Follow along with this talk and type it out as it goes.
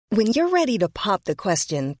When you're ready to pop the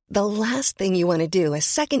question, the last thing you want to do is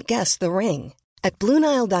second-guess the ring. At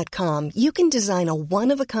BlueNile.com, you can design a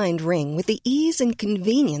one-of-a-kind ring with the ease and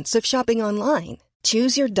convenience of shopping online.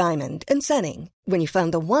 Choose your diamond and setting. When you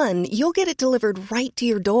find the one, you'll get it delivered right to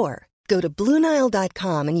your door. Go to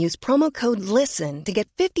BlueNile.com and use promo code LISTEN to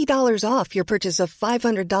get $50 off your purchase of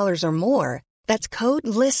 $500 or more. That's code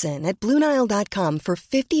LISTEN at BlueNile.com for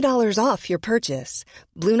 $50 off your purchase.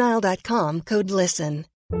 BlueNile.com, code LISTEN.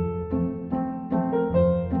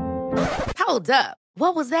 Hold up.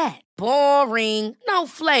 What was that? Boring. No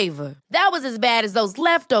flavor. That was as bad as those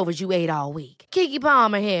leftovers you ate all week. Keke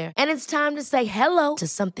Palmer here. And it's time to say hello to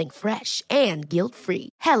something fresh and guilt-free.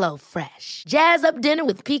 Hello Fresh. Jazz up dinner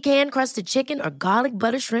with pecan-crusted chicken or garlic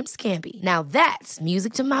butter shrimp scampi. Now that's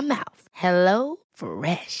music to my mouth. Hello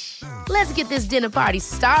Fresh. Let's get this dinner party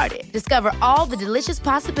started. Discover all the delicious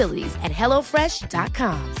possibilities at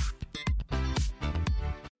HelloFresh.com.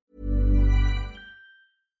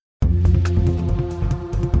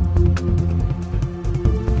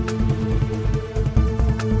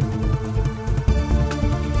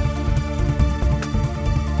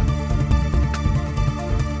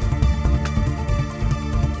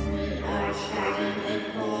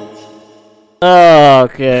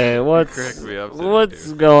 Okay,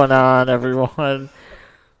 what's going on, everyone?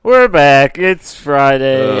 We're back. It's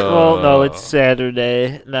Friday. Well, no, it's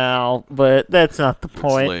Saturday now, but that's not the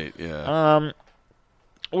point. It's late, yeah.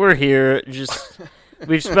 We're here.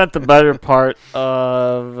 We've spent the better part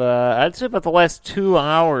of, I'd say about the last 2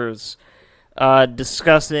 hours,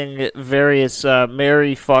 discussing various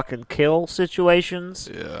marry, fuck, and kill situations.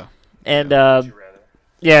 Yeah. And,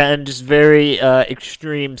 yeah, and just very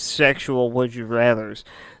extreme sexual would you rathers.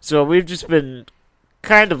 So we've just been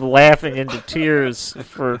kind of laughing into tears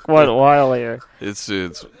for quite a while here. It's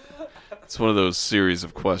one of those series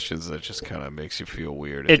of questions that just kind of makes you feel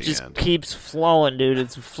weird. It just keeps flowing, dude.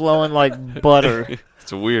 It's flowing like butter.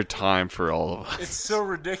 It's a weird time for all of us. It's so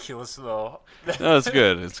ridiculous, though. No, it's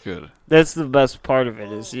good. It's good. That's the best part of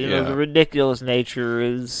it. Is know the ridiculous nature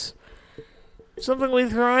is something we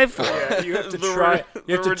thrive for. Yeah, you have to try.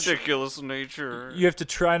 Ridiculous nature. You have to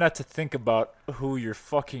try not to think about who you're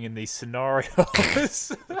fucking in these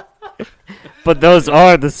scenarios. But those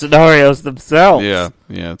are the scenarios themselves. Yeah,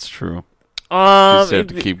 it's true. You just have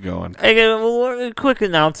to keep going. A quick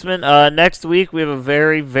announcement. Next week we have a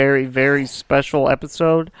very, very, very special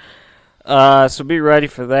episode. So be ready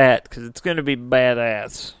for that, because it's going to be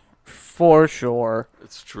badass. For sure.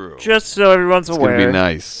 It's true. Just so everyone's aware. It's going to be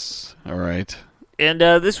nice. All right. And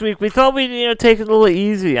this week we thought we'd take it a little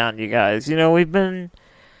easy on you guys. We've been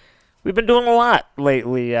doing a lot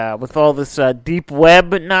lately with all this deep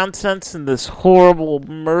web nonsense and this horrible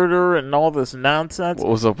murder and all this nonsense.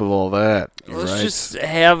 What was up with all that? Let's just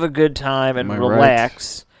have a good time and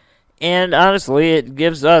relax. Right? And honestly, it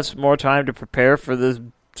gives us more time to prepare for this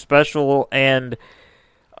special, and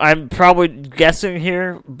I'm probably guessing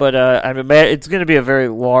here, but it's going to be a very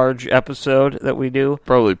large episode that we do.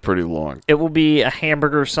 Probably pretty long. It will be a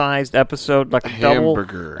hamburger-sized episode, like a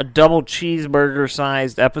double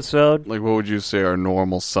cheeseburger-sized episode. Like, what would you say our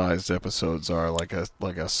normal-sized episodes are? Like a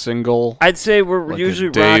single? I'd say we're usually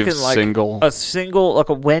rocking like single? A single, like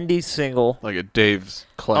a Wendy's single. Like a Dave's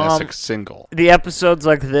classic single. The episodes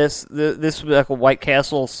like this would be like a White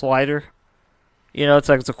Castle slider. It's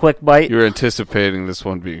like it's a quick bite. You're anticipating this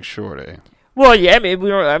one being short, eh? Well, yeah.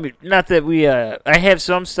 Not that we. I have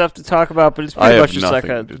some stuff to talk about, but it's pretty much just like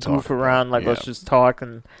a goof around. Like let's just talk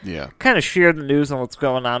and kind of share the news on what's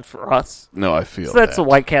going on for us. No, I feel so that's the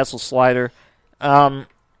White Castle slider. And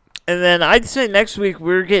then I'd say next week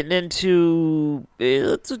we're getting into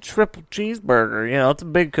it's a triple cheeseburger. It's a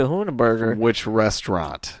big Kahuna burger. From which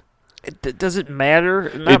restaurant? Does it matter?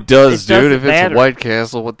 It does, dude. If it's a White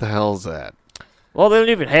Castle, what the hell is that? Well, they don't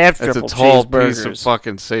even have triple cheeseburgers. It's a tall piece of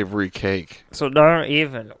fucking savory cake. So don't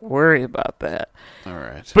even worry about that. All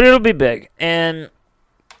right. But it'll be big. And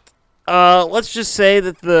let's just say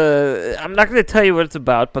that I'm not going to tell you what it's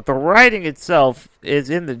about, but the writing itself is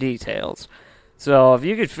in the details. So if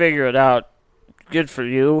you could figure it out, good for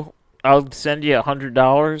you. I'll send you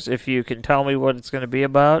 $100 if you can tell me what it's going to be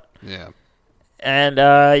about. Yeah. And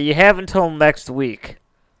you have until next week.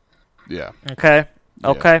 Yeah. Okay? Yeah.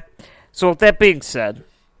 Okay. So with that being said,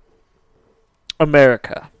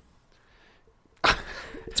 America.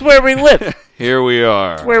 It's where we live. Here we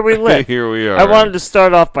are. It's where we live. Here we are. I wanted to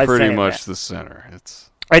start off by saying pretty much the center.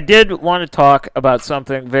 I did want to talk about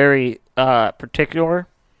something very particular,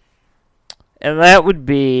 and that would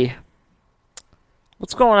be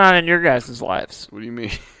what's going on in your guys' lives. What do you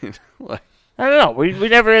mean? I don't know. We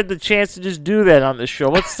never had the chance to just do that on this show.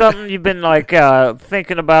 What's something you've been like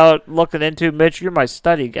thinking about, looking into? Mitch, you're my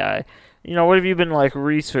study guy. What have you been like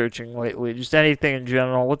researching lately? Just anything in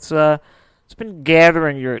general. What's been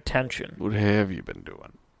gathering your attention? What have you been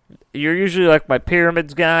doing? You're usually like my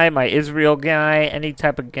pyramids guy, my Israel guy, any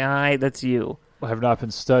type of guy. That's you. I have not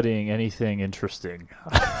been studying anything interesting.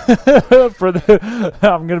 I'm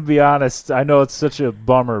going to be honest. I know it's such a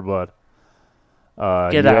bummer, but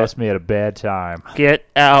Get you out. asked me at a bad time. Get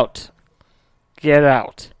out. Get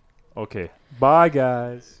out. Okay. Bye,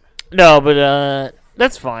 guys. No, but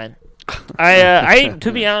that's fine. I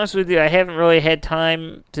to be honest with you, I haven't really had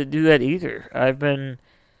time to do that either. I've been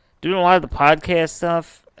doing a lot of the podcast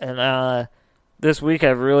stuff, and this week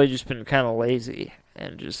I've really just been kind of lazy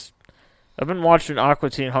and just I've been watching Aqua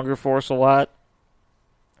Teen Hunger Force a lot.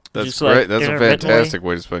 That's just, great. like, That's a intermittently, fantastic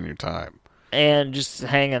way to spend your time. and just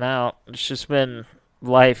hanging out. It's just been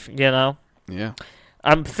life, Yeah.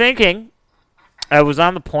 I'm thinking I was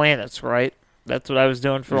on the planets, right? That's what I was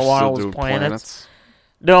doing for You're a while. still Was doing planets.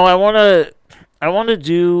 No, I want to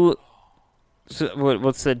do.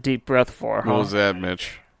 What's that deep breath for? What was that,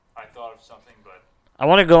 Mitch? I thought of something, but I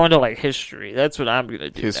want to go into like history. That's what I'm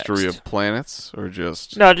gonna do. History next. of planets, or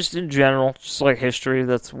just No, just in general, just like history.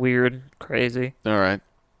 That's weird, crazy. all right?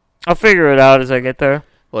 I'll figure it out as I get there.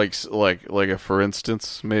 Like a for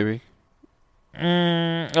instance, maybe.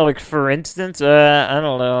 Like for instance, I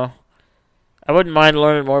don't know. I wouldn't mind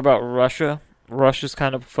learning more about Russia. Russia's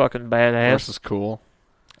kind of fucking badass. Russia's cool.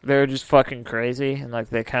 They're just fucking crazy, and like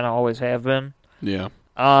they kind of always have been. Yeah.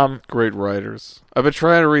 Great Great writers. I've been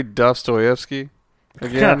trying to read Dostoevsky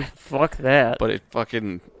again, Fuck that. but it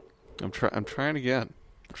fucking. I'm trying again.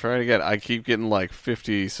 I keep getting like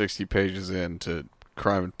 50, 60 pages into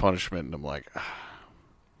Crime and Punishment, and I'm like,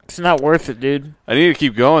 It's not worth it, dude. I need to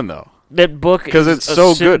keep going though. That book Because is it's a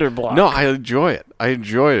so cinder good. block. No, I enjoy it.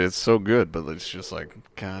 It's so good, but it's just like,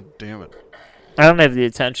 God damn it. I don't have the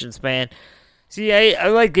attention span. See, I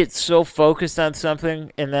like get so focused on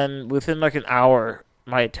something, and then within like an hour,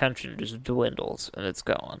 my attention just dwindles, and it's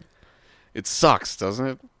gone. It sucks, doesn't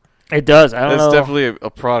it? It does. I don't That's know. definitely a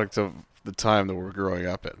product of the time that we're growing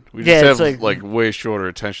up in. We Yeah, just it's have like- way shorter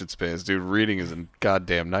attention spans, dude. Reading is a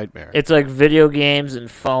goddamn nightmare. It's like video games and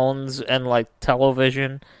phones and like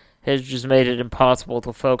television has just made it impossible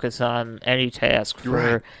to focus on any task for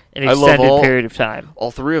Right. an I love extended all- period of time.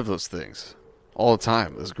 All three of those things, all the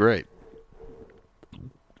time, is great.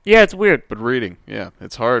 Yeah, it's weird. But reading, yeah,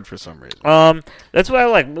 it's hard for some reason. That's why I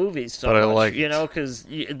like movies so But I much. like you it. know, because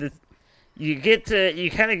you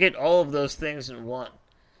kind of get all of those things in one.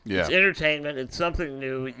 Yeah, It's entertainment. It's something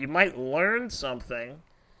new. You might learn something,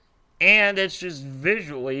 and it's just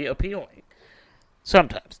visually appealing.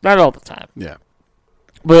 Sometimes, not all the time. yeah.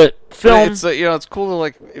 But But film, it's it's cool to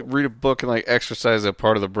like read a book and like exercise that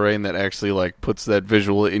part of the brain that actually like puts that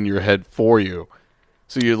visual in your head for you.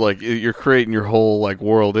 So you're creating your whole like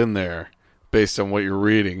world in there based on what you're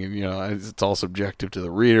reading, and it's all subjective to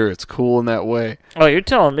the reader. It's cool in that way. oh, you're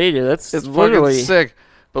telling me, dude. That's It's literally fucking sick.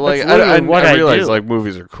 But like that's literally what I I realize do. like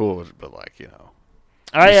movies are cool, but like you're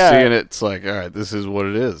I seeing it, it's like, all right, this is what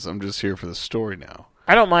it is. I'm just here for the story now.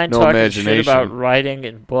 I don't mind No talking shit imagination. about writing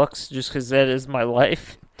and books just because that is my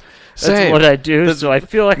life. That's Same. what I do. That's- So I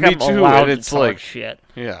feel like me I'm too, allowed and to it's talk like- shit.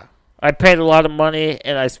 Yeah. I paid a lot of money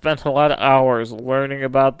and I spent a lot of hours learning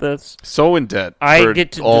about this. So in debt. I for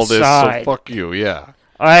get to all decide. this, so fuck you, yeah.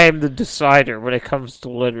 I am the decider when it comes to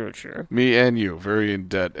literature. Me and you, very in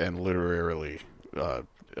debt and literarily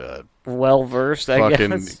Well versed, I fucking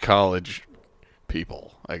guess. college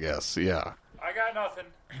people, I guess, yeah. I got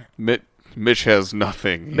nothing. Mitch has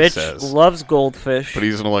nothing, he Mitch says. loves goldfish. But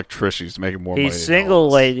he's an electrician. He's making more money. He's than all single, of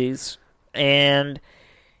us. ladies, and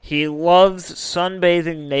he loves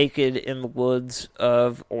sunbathing naked in the woods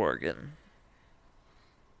of Oregon.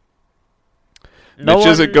 Mitch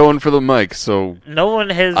isn't going for the mic, so No one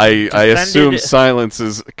has. I defended- assume silence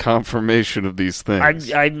is confirmation of these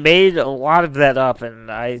things. I made a lot of that up,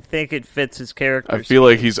 and I think it fits his character. I feel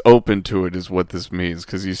like he's open to it, is what this means,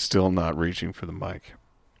 because he's still not reaching for the mic.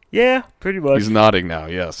 Yeah, pretty much. He's nodding now.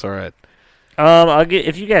 Yes, all right. I'll get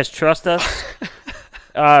if you guys trust us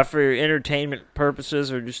for entertainment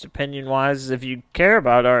purposes or just opinion wise. If you care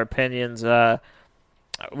about our opinions,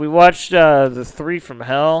 we watched the Three from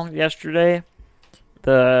Hell yesterday.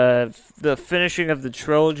 The finishing of the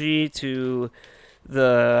trilogy to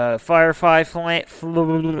the Firefly family.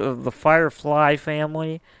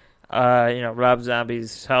 Rob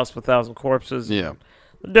Zombie's House of a Thousand Corpses. Yeah.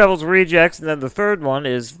 The Devil's Rejects, and then the third one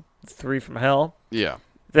is Three from Hell. Yeah.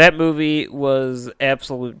 That movie was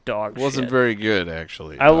absolute dog shit. Wasn't very good,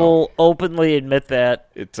 actually. I will openly admit that.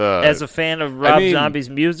 It, as a fan of Rob Zombie's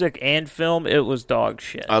music and film, it was dog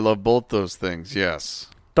shit. I love both those things, yes.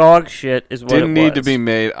 Dog shit is what Didn't it was. need to be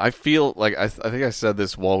made. I feel like, I think I said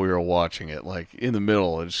this while we were watching it, like, in the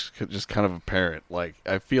middle, it's just kind of apparent. Like,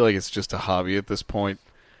 I feel like it's just a hobby at this point.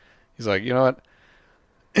 He's like, you know what?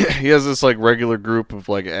 He has this, like, regular group of,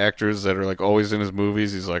 like, actors that are, like, always in his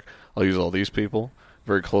movies. He's like, I'll use all these people.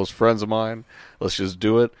 Very close friends of mine. Let's just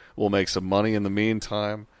do it. We'll make some money in the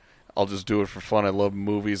meantime. I'll just do it for fun. I love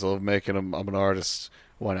movies. I love making them. I'm an artist.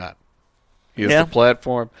 Why not? He has the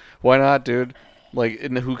platform. Why not, dude? Like,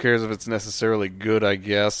 and who cares if it's necessarily good, I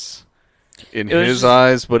guess, in his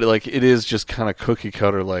eyes. But, like, it is just kind of cookie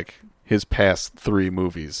cutter, like, his past 3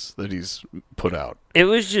 movies that he's put out. It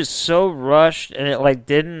was just so rushed, and it, like,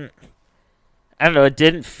 didn't... I don't know, it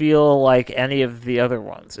didn't feel like any of the other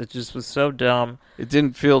ones. It just was so dumb. It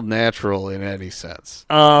didn't feel natural in any sense.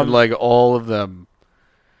 And like all of them,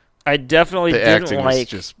 I definitely the didn't acting like. was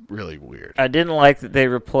just really weird. I didn't like that they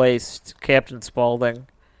replaced Captain Spaulding.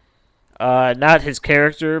 Not his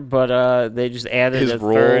character, but they just added His a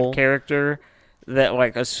role. third character that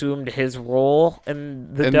like assumed his role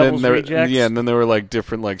in the Devil's Rejects. Yeah, and then there were like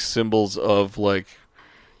different like symbols of like,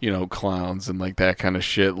 you know, clowns and like that kind of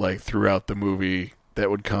shit like throughout the movie that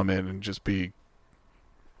would come in and just be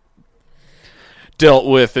dealt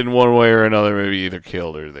with in one way or another, maybe either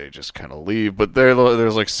killed or they just kind of leave. But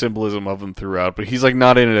there's like symbolism of them throughout, but he's like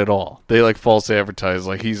not in it at all. They like false advertise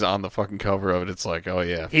like he's on the fucking cover of it. It's like, oh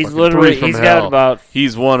yeah, he's literally he's got about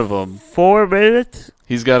he's one of them. 4 minutes.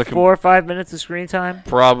 He's got 4 or 5 minutes of screen time.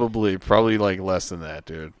 Probably like less than that,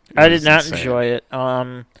 dude. I did not enjoy it.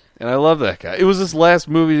 And I love that guy. It was his last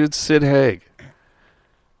movie with Sid Haig.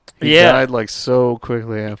 He Yeah. died like so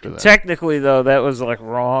quickly after that. Technically, though, that was like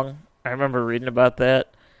wrong. I remember reading about that.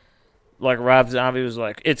 Like Rob Zombie was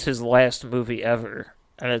like, it's his last movie ever,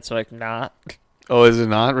 and it's like not. Oh, is it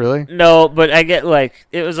not really? No, but I get like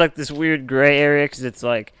it was like this weird gray area because it's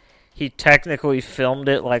like he technically filmed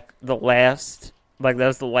it like that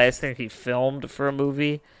was the last thing he filmed for a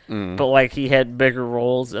movie, but like he had bigger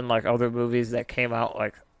roles in like other movies that came out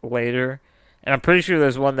like later, and I'm pretty sure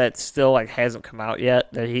there's one that still like hasn't come out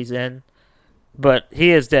yet that he's in, but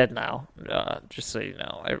he is dead now. Just so you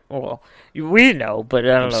know, we know, but I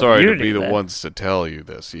don't know. I'm sorry you to be knew the that. ones to tell you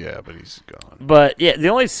this, yeah, but he's gone. But yeah, the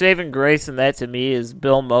only saving grace in that to me is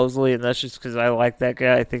Bill Moseley, and that's just because I like that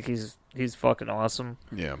guy. I think he's fucking awesome.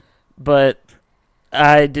 Yeah. But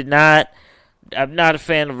I'm not a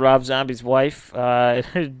fan of Rob Zombie's wife. I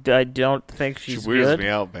don't think she's She weirds good. me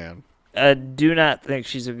out, man. I do not think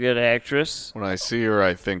she's a good actress. When I see her,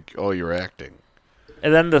 I think, oh, you're acting.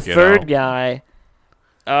 And then the You third know? guy,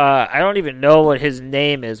 I don't even know what his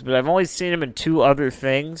name is, but I've only seen him in 2 other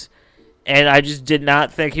things, and I just did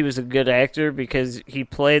not think he was a good actor because he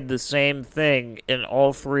played the same thing in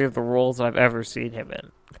all 3 of the roles I've ever seen him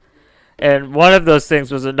in. And one of those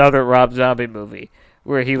things was another Rob Zombie movie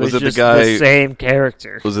where he was Was it just the guy- the same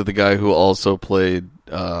character. Was it the guy who also played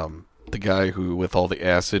the guy who with all the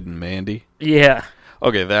acid and Mandy? Yeah.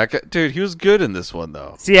 Okay, that guy, dude, he was good in this one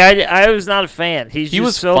though. See, I was not a fan. He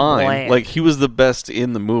Was so fine. bland. Like he was the best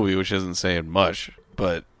in the movie, which isn't saying much,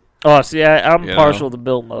 but Oh, see, I'm You partial know? to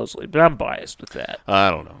Bill Moseley, but I'm biased with that.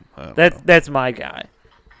 I don't know. That's my guy.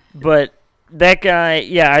 But that guy,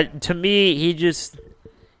 yeah, to me, he just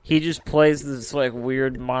plays this like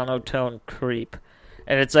weird monotone creep,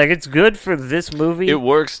 and it's like it's good for this movie. It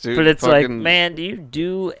works, dude. but it's like, Fucking man, do you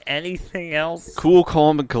do anything else? cool,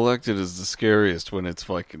 calm, and collected is the scariest when it's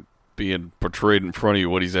like being portrayed in front of you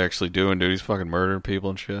what he's actually doing, dude. He's fucking murdering people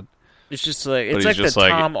and shit. It's just like But it's he's like the just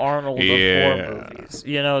like, Tom Arnold of yeah. horror movies.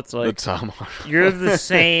 You know, it's The like Tom you're the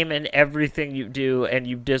same in everything you do, and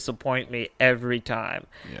you disappoint me every time.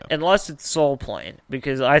 Yeah. Unless it's Soul Plane,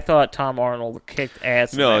 because I thought Tom Arnold kicked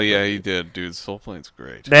ass. in No, that yeah, movie. he did, dude. Soul Plane's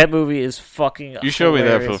great. That movie is fucking. You showed me that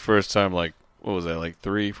for the hilarious. first time, like, what was that, like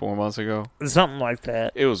 3-4 months ago? Something like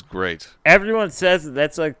that. It was great. Everyone says that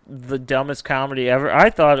that's like the dumbest comedy ever. I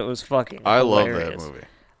thought it was fucking. I love hilarious. that movie.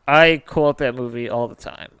 I quote that movie all the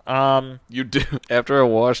time. You do. After I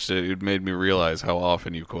watched it, it made me realize how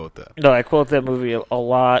often you quote that. No, I quote that movie a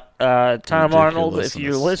lot. Tom Arnold, if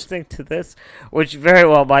you're listening to this, which very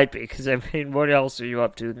well might be, because I mean, what else are you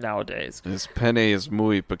up to nowadays? This penne is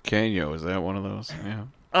muy pequeño. Is that one of those?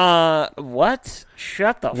 Yeah. What?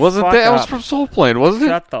 Shut the Wasn't fuck that? up. That was from Soul Plane, wasn't it?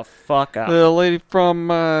 Shut the fuck up. The lady from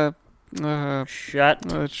Shut.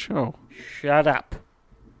 that show. Shut up.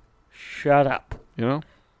 Shut up. You know.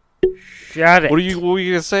 Shut it. What were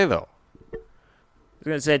you gonna say though? I was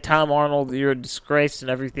going to say, Tom Arnold, you're a disgrace in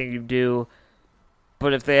everything you do.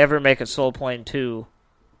 But if they ever make a Soul Plane 2,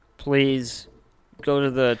 please go to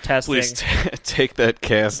the testing. Please take that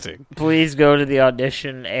casting. Please go to the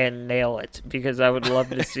audition and nail it, because I would love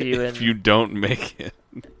to see you in. If you don't make it,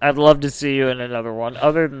 I'd love to see you in another one.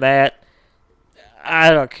 Other than that,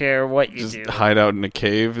 I don't care what you just do. hide out in a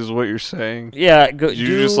cave is what you're saying. Yeah, go. You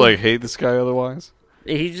just like hate this guy otherwise.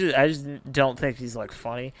 I just don't think he's like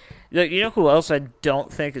funny. You know who else I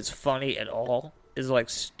don't think is funny at all is like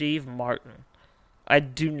Steve Martin. I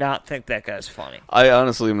do not think that guy's funny. I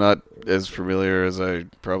honestly am not as familiar as I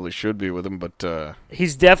probably should be with him, but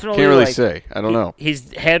He's definitely can't really like, say. I don't know.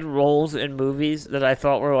 He's had roles in movies that I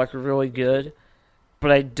thought were like really good, but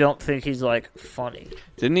I don't think he's like funny.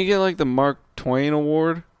 Didn't he get like the Mark Twain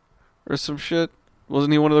Award or some shit?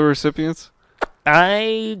 Wasn't he one of the recipients?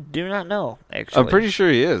 I do not know, actually. I'm pretty sure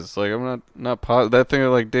he is. Like, I'm not positive. That thing that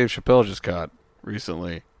like Dave Chappelle just got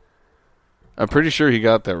recently. I'm pretty sure he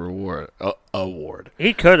got that award.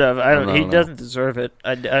 He could have. I don't. He know. doesn't deserve it.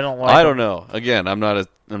 I don't like. I him. don't know. Again, I'm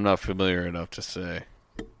not familiar enough to say.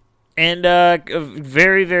 And a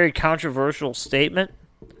very, very controversial statement.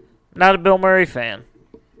 Not a Bill Murray fan.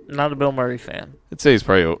 Not a Bill Murray fan. I'd say he's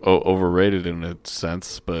probably overrated in a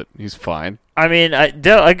sense, but he's fine. I mean,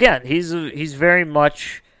 again, he's very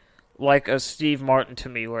much like a Steve Martin to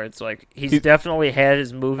me, where it's like he's definitely had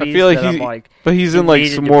his movies. I feel like I'm like, but he's he in like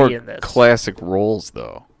needed some to more be in this. classic roles,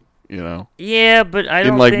 though. You know, Yeah, but I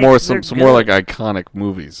don't in like think more they're some more like good. iconic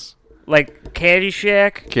movies. Like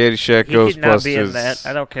Caddyshack. Caddyshack, He Ghostbusters. could not be in that.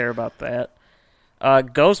 I don't care about that.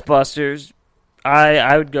 Ghostbusters.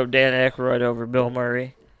 I would go Dan Aykroyd over Bill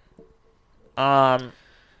Murray.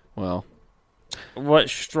 Well, What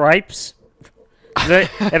Stripes?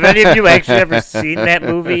 Have any of you actually ever seen that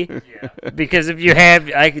movie? Yeah. Because if you have,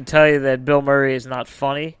 I can tell you that Bill Murray is not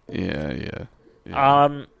funny. yeah.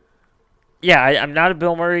 I'm not a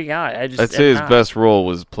Bill Murray guy. I'd say his best role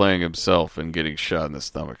was playing himself and getting shot in the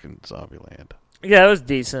stomach in Zombieland. Yeah, it was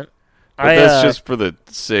decent. But that's just for the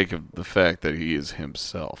sake of the fact that he is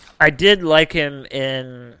himself. I did like him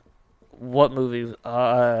in what movie?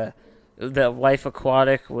 The Life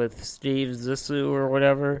Aquatic with Steve Zissou or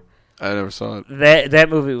whatever. I never saw it. That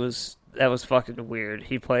movie was fucking weird.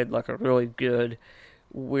 He played like a really good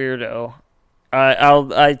weirdo.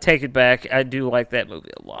 I take it back. I do like that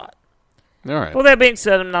movie a lot. All right. Well, that being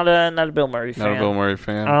said, I'm not a Bill Murray fan. Not a Bill Murray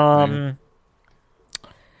fan.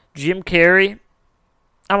 Jim Carrey,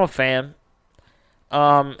 I'm a fan.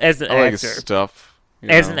 As an I like actor, his stuff.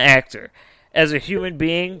 as an actor, as a human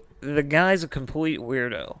being, the guy's a complete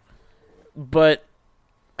weirdo. But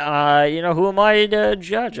who am I to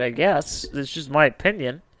judge? I guess it's just my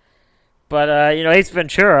opinion. But Ace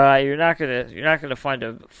Ventura, you're not gonna find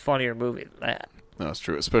a funnier movie than that. No, it's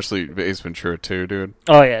true. Especially Ace Ventura 2, dude.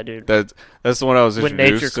 Oh yeah, dude. That's the one I was When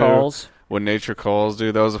introduced Nature to. Calls. When Nature Calls,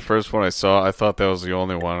 dude. That was the first one I saw. I thought that was the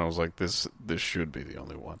only one. I was like, this should be the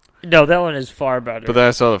only one. No, that one is far better. But then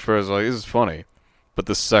I saw the first. I was like, this is funny. But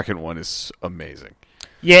the second one is amazing.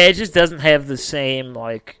 Yeah, it just doesn't have the same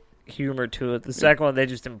like humor to it. The second one, they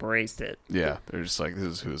just embraced it. Yeah, they're just like, this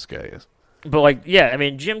is who this guy is. But like, yeah, I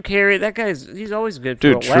mean, Jim Carrey, he's always good for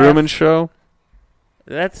Dude, a Truman laugh. Show.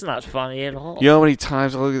 That's not funny at all. You know how many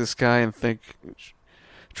times I look at this guy and think,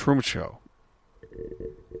 Truman Show.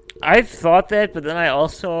 I've thought that, but then I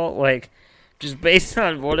also, like, just based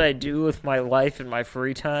on what I do with my life and my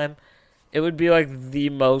free time, it would be, like, the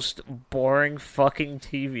most boring fucking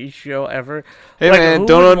TV show ever. Hey, like, man, who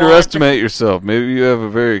don't would underestimate yourself. Maybe you have a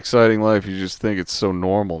very exciting life. You just think it's so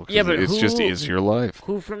normal. 'Cause Yeah, but it's just who- is your life.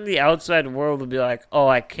 Who from the outside world would be like, oh,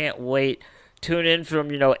 I can't wait. Tune in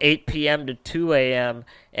from, 8 p.m. to 2 a.m.,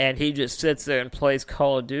 and he just sits there and plays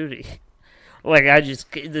Call of Duty. Like,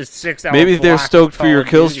 this 6 hour Maybe they're block of stoked for Call your of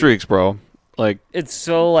kill Duty. streaks, bro. Like, It's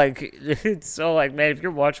so like, man, if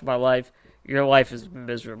you're watching my life, your life is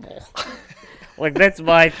miserable. Like, that's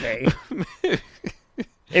my thing.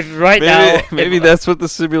 If maybe that's what the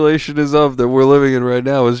simulation is of that we're living in right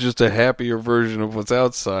now, is just a happier version of what's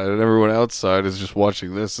outside, and everyone outside is just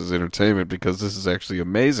watching this as entertainment because this is actually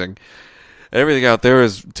amazing. Everything out there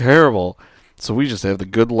is terrible, so we just have the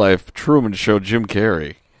good life. Truman Show, Jim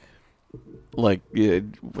Carrey. Like, yeah,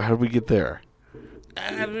 how did we get there?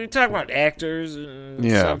 we talk about actors and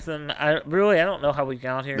Yeah. something. I don't know how we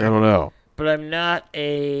got here. I don't know. But I am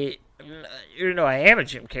a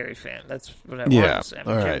Jim Carrey fan. That's what I Yeah, want to say. I'm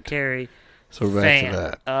a all Jim right. Carrey So we're back fan.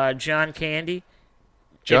 to that. John Candy.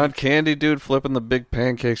 John Candy, dude, flipping the big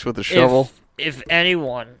pancakes with a shovel. If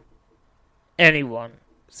anyone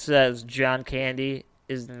says John Candy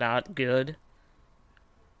is not good,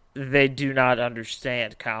 they do not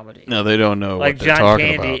understand comedy. No, they don't know Like, what they're John talking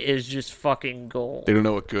Candy about. is just fucking gold. They don't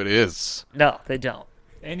know what good is. No, they don't.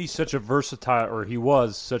 And he's such a versatile, or he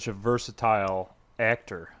was such a versatile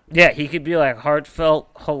actor. Yeah, he could be like heartfelt,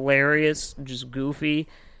 hilarious, just goofy.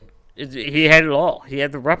 He had it all. He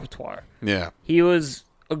had the repertoire. Yeah. He was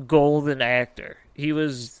a golden actor.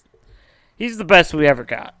 He's the best we ever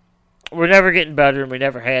got. We're never getting better, and we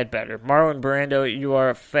never had better. Marlon Brando, you are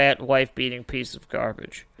a fat, wife-beating piece of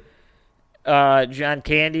garbage. John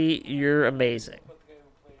Candy, you're amazing.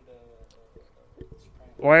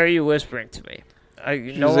 Why are you whispering to me?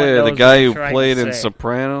 The guy who played in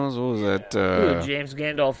Sopranos? What was that? Ooh, James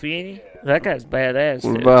Gandolfini? That guy's badass.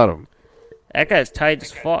 What dude. about him? That guy's tight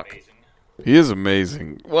as fuck. He is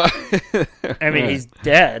amazing. What? I mean, he's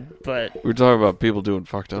dead, but We were talking about people doing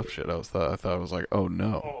fucked up shit. I thought it was like, oh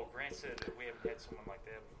no. Oh, Grant said that we haven't had someone like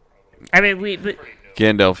that before. I mean, but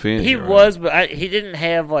Gandolfini. he right? was, but he didn't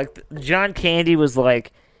have like John Candy was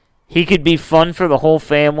like. He could be fun for the whole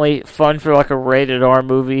family, fun for like a rated R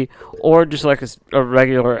movie, or just like a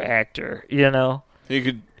regular actor, you know? He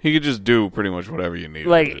could just do pretty much whatever you need.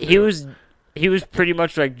 Like he was pretty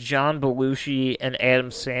much like John Belushi and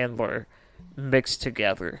Adam Sandler mixed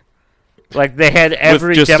together. Like they had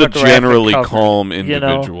every with just a demographic generally covered, calm you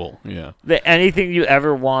know? individual. Yeah. Anything you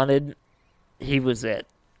ever wanted, he was it.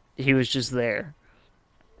 He was just there.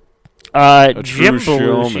 Jim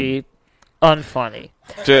Belushi, unfunny.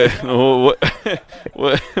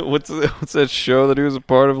 What's that show that he was a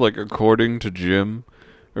part of? Like According to Jim,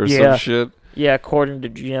 or Yeah. some shit. Yeah, according to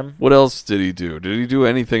Jim. What else did he do? Did he do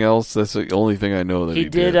anything else? That's the only thing I know that he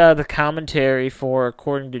did. The commentary for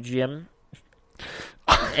According to Jim,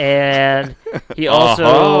 and he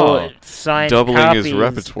also signed Doubling copies his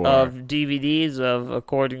repertoire. of DVDs of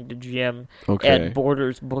According to Jim Okay. at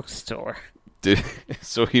Borders Bookstore.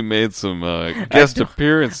 So he made some guest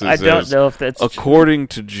appearances. I don't as know if that's true. According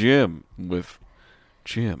to Jim with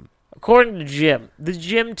Jim. According to Jim, the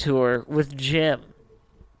Jim tour with Jim.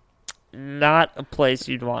 Not a place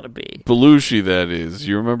you'd want to be. Belushi, that is.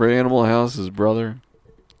 You remember Animal House, his brother?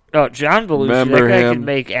 Oh, John Belushi. Remember that guy him? could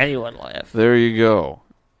make anyone laugh. There you go.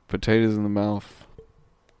 Potatoes in the mouth.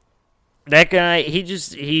 That guy,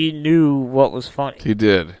 he knew what was funny. He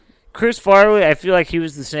did. Chris Farley, I feel like he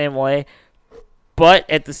was the same way. But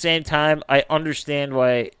at the same time, I understand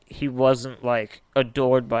why he wasn't, like,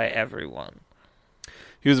 adored by everyone.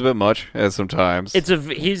 He was a bit much at some times.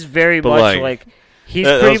 He's very But, much, like, he's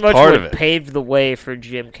that pretty was much part of what it. paved the way for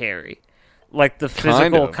Jim Carrey. Like, the Kind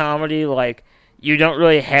physical of. comedy, like, you don't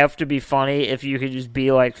really have to be funny if you could just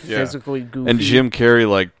be, like, Yeah. physically goofy. And Jim Carrey,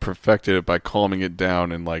 like, perfected it by calming it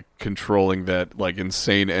down and, like, controlling that, like,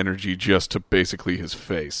 insane energy just to basically his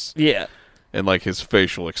face. Yeah. And, like, his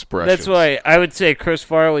facial expressions. That's why I would say Chris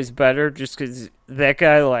Farley's better, just because that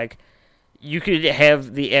guy, like, you could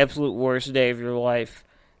have the absolute worst day of your life,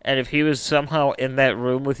 and if he was somehow in that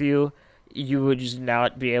room with you, you would just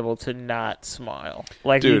not be able to not smile.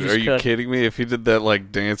 Like, Dude, just are you couldn't. kidding me? If he did that,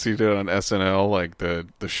 like, dance he did on SNL, like, the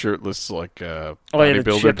shirtless, like, the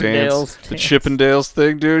bodybuilder dance. Chippendales The dance. Chippendales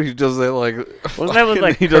thing, dude. He does that, like... Wasn't that with,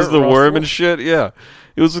 like, he does Kurt the worm Russell? and shit? Yeah.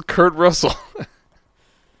 It was with Kurt Russell.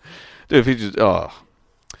 Dude, if he just... Oh.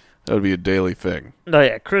 That would be a daily thing. No,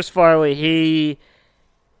 yeah, Chris Farley,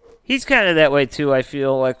 he's kind of that way, too, I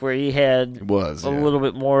feel, like, where he had It was, a yeah. little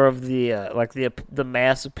bit more of the, like, the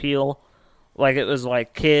mass appeal. Like, it was,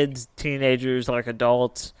 like, kids, teenagers, like,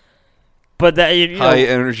 adults. But that, you know, High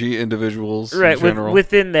energy individuals right, in general.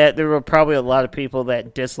 within that, there were probably a lot of people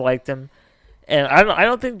that disliked him. And I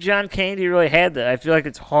don't think John Candy really had that. I feel like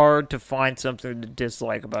it's hard to find something to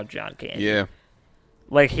dislike about John Candy. Yeah.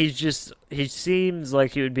 Like, he seems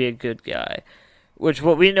like he would be a good guy. Which,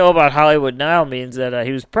 what we know about Hollywood now means that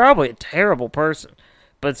he was probably a terrible person.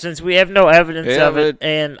 But since we have no evidence Yeah, of it, but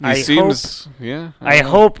and He I seems... Yeah. I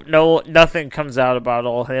hope nothing comes out about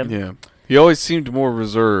all him. Yeah. He always seemed more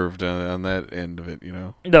reserved on that end of it, you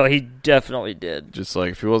know? No, he definitely did. Just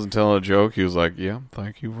like, if he wasn't telling a joke, he was like, yeah,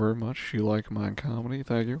 thank you very much. You like my comedy?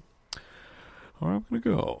 Thank you. All right, I'm going to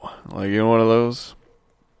go. Like, you know, one of those?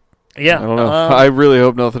 Yeah. I don't know. I really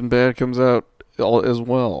hope nothing bad comes out as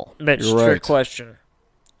well. Mitch, You're trick right. question.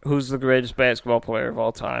 Who's the greatest basketball player of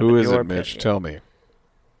all time? Who in is your it, Mitch? opinion? Tell me.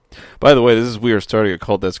 By the way, we are starting a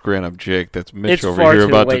cult. That's Grant. I'm Jake. That's Mitch It's over far here too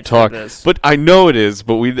about to late for talk. this. But I know it is,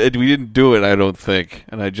 but we didn't do it, I don't think.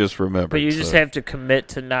 And I just remembered. But you just so. have to commit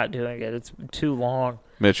to not doing it. It's too long.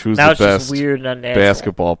 Mitch, who's Now the it's just best weird and unnatural.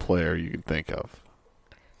 basketball player you can think of?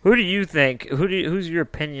 Who do you think? Who's your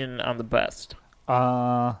opinion on the best?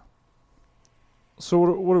 So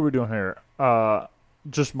what are we doing here?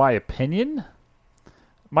 Just my opinion?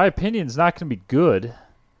 My opinion's not going to be good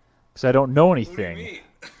because I don't know anything.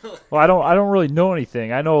 Well, I don't really know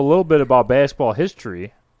anything. I know a little bit about basketball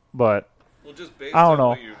history, but Well, just based I don't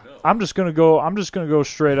know. I'm just gonna go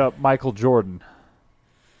straight up Michael Jordan.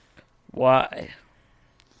 Why?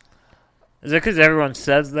 Is it because everyone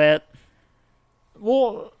says that?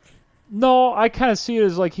 Well, no, I kind of see it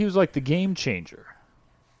as like he was like the game changer.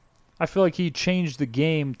 I feel like he changed the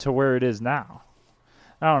game to where it is now.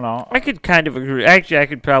 I don't know. I could kind of agree. Actually, I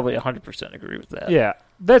could probably 100% agree with that. Yeah,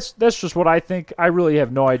 that's just what I think. I really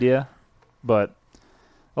have no idea, but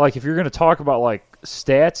like if you're gonna talk about like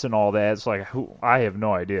stats and all that, it's like I have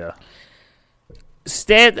no idea.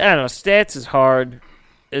 I don't know. Stats is hard,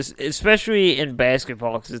 especially in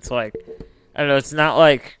basketball, because it's like, I don't know, it's not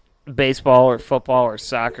like baseball or football or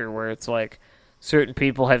soccer where it's like certain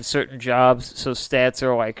people have certain jobs, so stats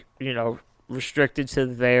are like, restricted to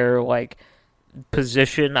their like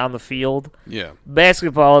position on the field. Yeah.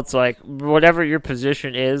 Basketball, it's like whatever your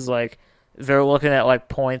position is, like they're looking at like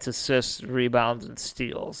points, assists, rebounds, and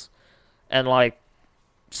steals. And like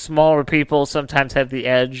smaller people sometimes have the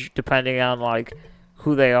edge depending on like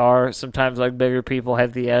who they are. Sometimes like bigger people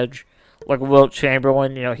have the edge. Like Wilt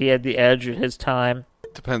Chamberlain, he had the edge at his time.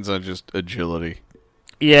 Depends on just agility.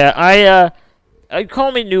 Yeah, I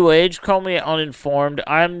call me new age, call me uninformed.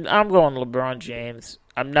 I'm going LeBron James.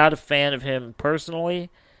 I'm not a fan of him personally.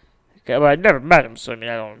 Well, I've never met him, so I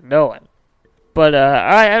don't know him. But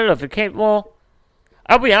I don't know if it came. Well,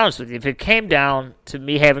 I'll be honest with you. If it came down to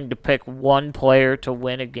me having to pick one player to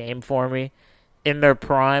win a game for me in their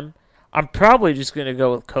prime, I'm probably just gonna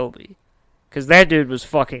go with Kobe, because that dude was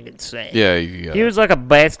fucking insane. Yeah, He was like a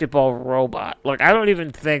basketball robot. Like I don't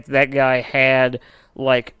even think that guy had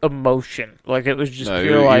like emotion. Like it was just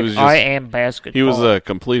pure I am basketball. He was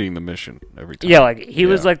completing the mission every time. Yeah, like he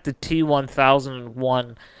was like the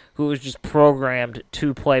T-1001 who was just programmed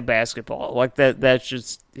to play basketball. Like that's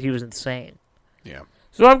just, he was insane. Yeah.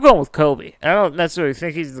 So I'm going with Kobe. I don't necessarily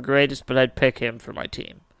think he's the greatest, but I'd pick him for my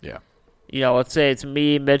team. Yeah. Let's say it's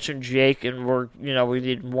me, Mitch, and Jake, and we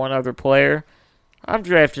need one other player. I'm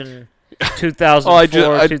drafting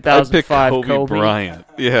 2004, 2005 Kobe Bryant.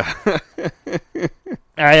 Yeah.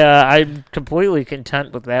 I'm completely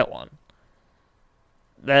content with that one.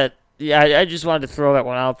 I just wanted to throw that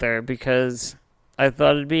one out there because I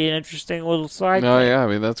thought it'd be an interesting little side thing. Yeah, I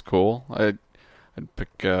mean that's cool. I'd pick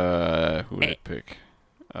who would I pick?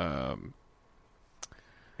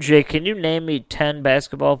 Jake, can you name me 10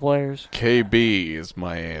 basketball players? KB is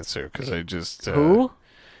my answer because I just who?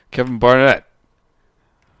 Kevin Barnett.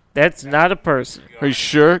 That's not a person. Are you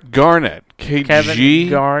sure? Garnett. KG. Kevin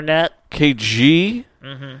Garnett. KG.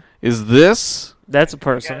 Mm-hmm. Is this? That's a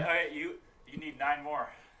person. You need 9 more.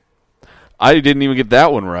 I didn't even get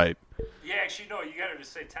that one right. Yeah, actually, no, you got to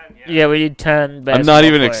just say 10. Yeah, we need 10 basketball I'm not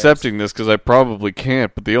even players. accepting this because I probably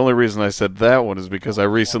can't, but the only reason I said that one is because I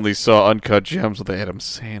recently saw Uncut Gems with Adam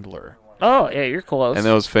Sandler. Oh, yeah, you're close. And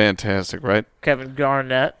that was fantastic, right? Kevin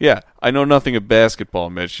Garnett. Yeah, I know nothing of basketball,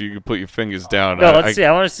 Mitch. You can put your fingers down. No, let's see.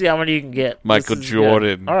 I want to see how many you can get. Michael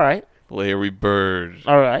Jordan. Good. All right. Larry Bird.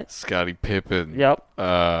 All right. Scottie Pippen. Yep.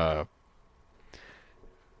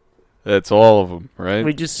 That's all of them, right?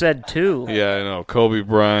 We just said 2. Yeah, I know. Kobe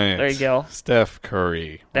Bryant. There you go. Steph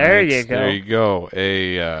Curry. There you go. There you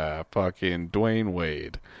go. Fucking Dwayne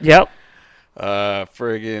Wade. Yep.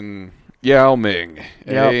 Friggin' Yao Ming.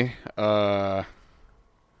 Yep.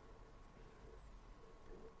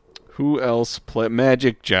 Who else play?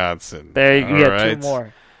 Magic Johnson. There you get right. 2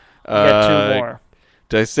 more. You got 2 more.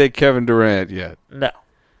 Did I say Kevin Durant yet? No.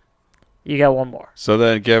 You got 1 more. So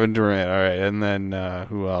then Kevin Durant. All right. And then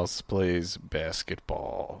who else plays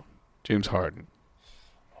basketball? James Harden.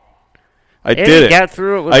 I did it. Got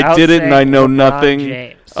through it I did it, and I know LeBron nothing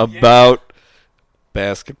James. about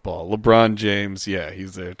basketball. LeBron James, yeah,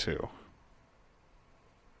 he's there too.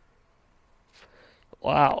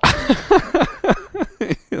 Wow.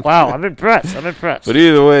 Wow, I'm impressed. But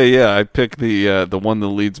either way, yeah, I picked the one that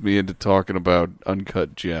leads me into talking about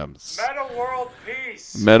Uncut Gems.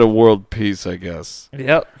 Meta World Peace, I guess.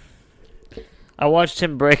 Yep. I watched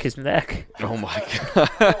him break his neck. Oh my god.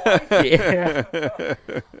 Yeah.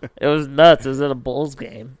 It was nuts. It was at a Bulls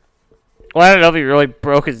game. Well, I don't know if he really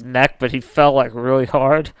broke his neck, but he fell like really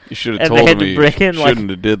hard. You should have And told they had me. to bring in, like, Shouldn't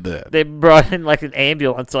have did that. They brought in like an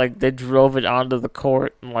ambulance, like they drove it onto the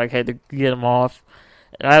court and like had to get him off.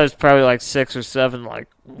 And I was probably like 6 or 7, like,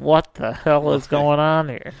 what the hell is going on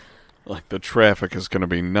here? Like the traffic is going to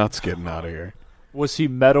be nuts getting out of here. Was he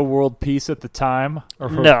Meta World Peace at the time? Or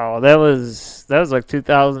No, that was like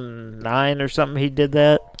 2009 or something. He did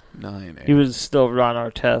that. 9. He was still Ron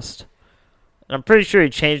Artest. And I'm pretty sure he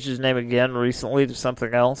changed his name again recently to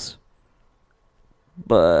something else.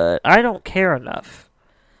 But I don't care enough.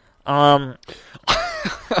 All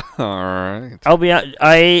right. I'll be honest,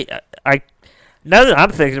 Now that I'm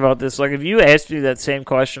thinking about this, like if you asked me that same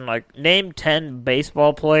question, like name 10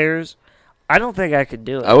 baseball players, I don't think I could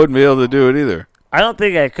do it. I wouldn't be able to do it either. I don't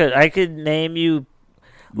think I could. I could name you,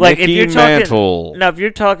 like Mickey if you're Mantle. talking. Now, if you're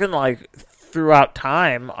talking like throughout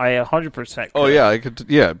time, I 100% could. Oh yeah, I could.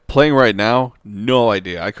 Yeah, playing right now, no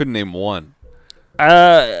idea. I couldn't name one.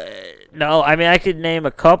 No, I mean I could name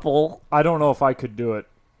a couple. I don't know if I could do it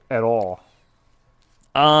at all.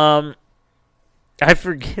 I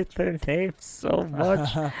forget their names so much.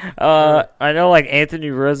 I know like Anthony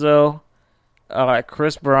Rizzo,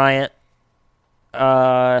 Chris Bryant,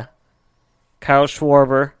 Kyle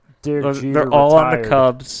Schwarber. Derek Jeter They're all retired. on the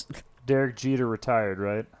Cubs. Derek Jeter retired,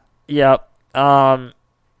 right? Yep. What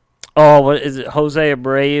is it? Jose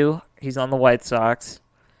Abreu. He's on the White Sox.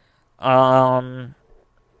 Hello.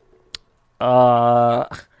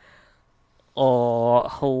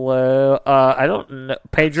 I don't know.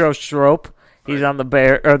 Pedro Strop. He's on the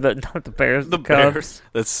Bear or not the Bears. The Cubs. Bears.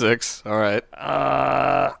 That's 6. All right.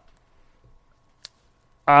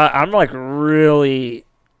 I'm like really.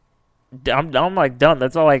 I'm like done.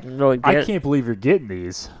 That's all I can really get. I can't believe you're getting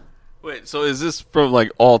these. Wait, so is this from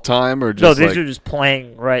like all time or just No, these like are just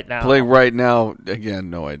playing right now. playing right now? Again,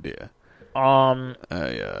 no idea. Um,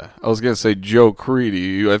 I was gonna say Joe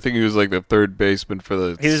Creedy. I think he was like the third baseman for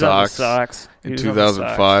the he was on the Sox Sox in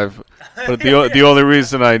 2005. But the only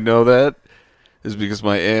reason I know that is because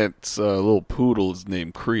my aunt's little poodle is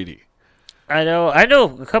named Creedy. I know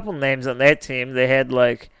a couple names on that team. They had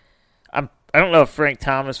like, I don't know if Frank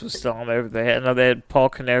Thomas was still on there, but they had Paul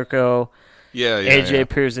Konerko, AJ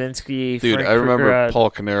Pierzynski. Dude, Frank I remember Kierkegaard.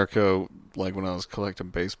 Paul Konerko. Like when I was collecting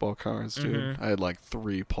baseball cards, dude, I had like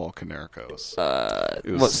 3 Paul Konerkos.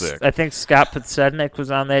 It was sick. I think Scott Podsednik was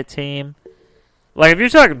on that team. Like if you're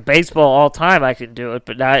talking baseball all time, I can do it,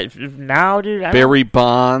 but now, dude. Barry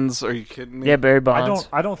Bonds? Are you kidding me? Yeah, Barry Bonds.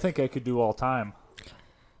 I don't think I could do all time.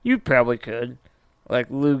 You probably could. Like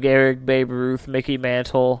Lou Gehrig, Babe Ruth, Mickey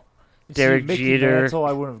Mantle, Derek Mickey Jeter, Mantle,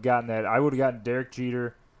 I wouldn't have gotten that. I would have gotten Derek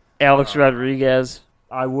Jeter. Alex Rodriguez,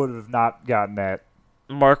 I would have not gotten that.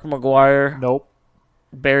 Mark McGuire, Nope.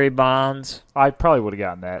 Barry Bonds. I probably would have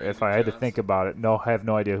gotten that if I had to think about it. No, I have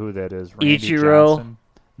no idea who that is. Randy Ichiro. Johnson.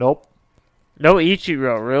 Nope. No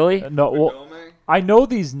Ichiro, really? No. Well, I know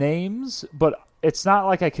these names, but it's not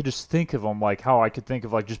like I could just think of them like how I could think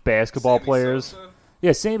of like just basketball players. Sosa?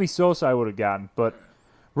 Yeah, Sammy Sosa I would have gotten, but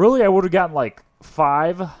really I would have gotten like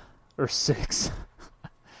 5 or 6.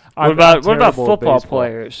 What about football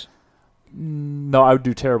players? No, I would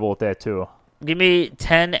do terrible with that too. Give me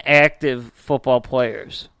 10 active football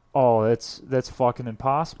players. Oh, that's fucking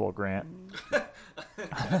impossible, Grant.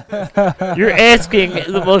 You're asking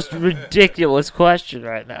the most ridiculous question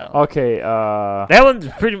right now. Okay, That one's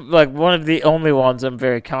pretty like one of the only ones I'm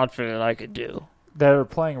very confident I could do. that are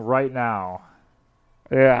playing right now.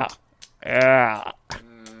 Yeah.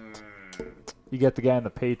 You get the guy in the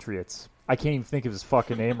Patriots. I can't even think of his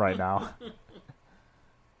fucking name right now.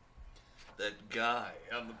 That guy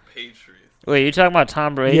on the Patriots. Wait, you talking about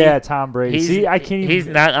Tom Brady? Yeah, Tom Brady. See, I can't even. He's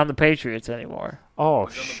not on the Patriots anymore. Oh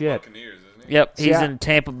shit. Yep, See, he's I- in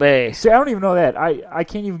Tampa Bay. See, I don't even know that. I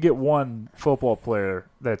can't even get one football player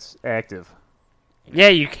that's active. Yeah,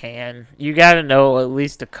 you can. You got to know at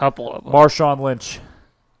least a couple of them. Marshawn Lynch.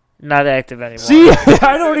 Not active anymore. See,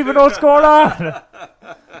 I don't even know what's going on.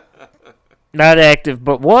 Not active,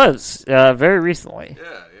 but was very recently.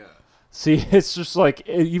 Yeah. See, it's just like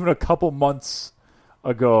even a couple months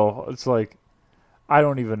ago, it's like I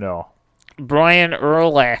don't even know. Brian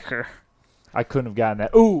Urlacher. I couldn't have gotten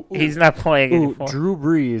that. Ooh, He's not playing ooh, anymore. Drew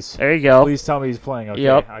Brees. There you go. Please tell me he's playing. Okay,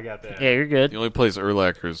 Yep. I got that. Yeah, you're good. The only place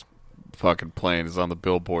Urlacher's fucking playing is on the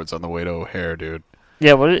billboards on the way to O'Hare, dude.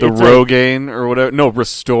 Yeah, what The it's Rogaine or whatever. No,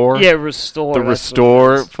 Restore. Like, yeah, Restore. The that's Restore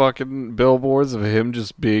what it is. fucking billboards of him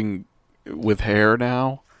just being with hair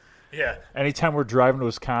now. Yeah. Anytime we're driving to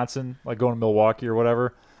Wisconsin, like going to Milwaukee or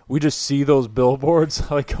whatever, we just see those billboards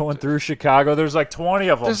like going through Chicago. There's like 20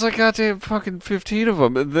 of them. There's like goddamn fucking 15 of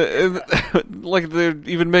them. Like they're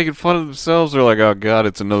even making fun of themselves. They're like, oh god,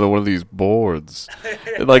 it's another one of these boards.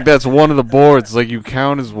 Like that's one of the boards. Like you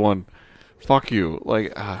count as one. Fuck you.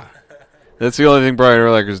 Like that's the only thing Brian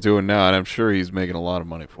Urlacher's doing now, and I'm sure he's making a lot of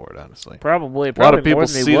money for it. Honestly, Probably a lot of more people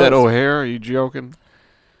than he see that was. O'Hare. Are you joking?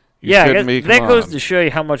 You Yeah, I shitting guess me? that Come goes on. to show you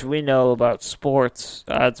how much we know about sports.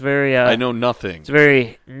 It's very. I know nothing. It's a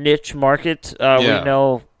very niche market. Yeah. We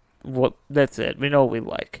know what. That's it. We know what we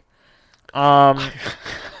like. I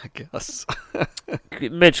guess.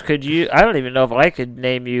 Mitch, could you? I don't even know if I could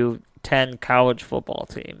name you 10 college football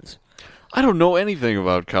teams. I don't know anything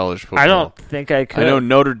about college football. I don't think I could. I know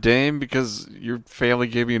Notre Dame because your family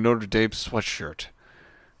gave me a Notre Dame sweatshirt.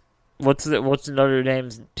 What's Notre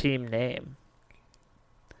Dame's team name?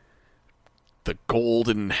 The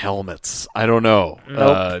Golden Helmets. I don't know.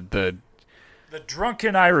 Nope. The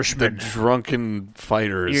Drunken Irishman. Drunken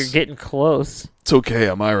Fighters. You're getting close. It's okay.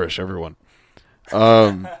 I'm Irish, everyone.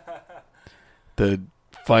 The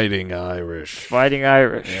Fighting Irish. Fighting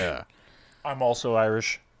Irish. Yeah. I'm also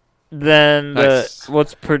Irish. Then Nice.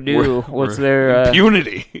 what's Purdue? What's We're their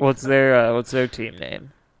impunity? what's their team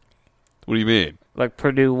name? What do you mean? Like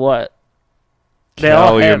Purdue what? They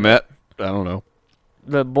all have Calumet? I don't know.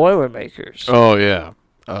 the Boilermakers. Oh yeah.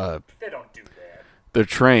 They don't do that. They're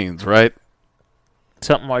trains, right?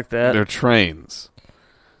 Something like that. They're trains.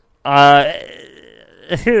 I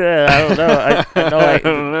don't know. I know. I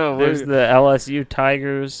don't know. There's the LSU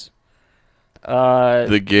Tigers.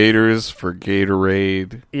 The Gators for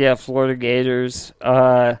Gatorade. Yeah, Florida Gators.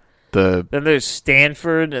 The Then there's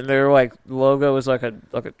Stanford, and their logo is like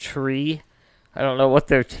a tree. I don't know what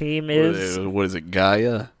their team is. what is it?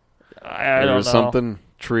 Gaia? I or don't know. something?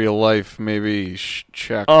 Tree of Life, maybe.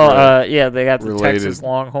 Check. Yeah, they got the related. Texas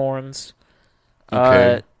Longhorns.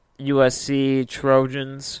 Okay. USC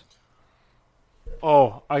Trojans.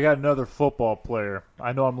 Oh, I got another football player.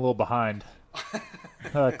 I know I'm a little behind.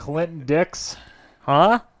 Clinton Dix.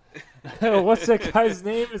 Huh? What's that guy's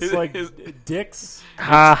name? It's like Dix.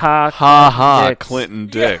 Ha ha. Ha Dix. Clinton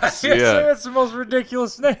Dix. Yeah, Yeah. that's the most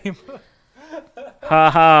ridiculous name. Ha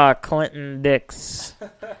ha. Clinton Dix.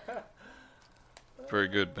 Very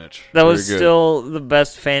good, Mitch. That Very was good. still the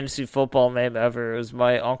best fantasy football name ever. It was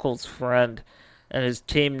my uncle's friend, and his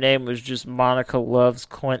team name was just Monica Loves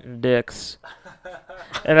Clinton Dix.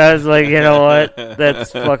 And I was like, you know what?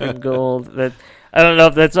 That's fucking gold. I don't know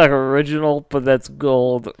if that's original, but that's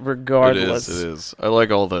gold regardless. It is. I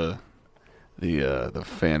like all the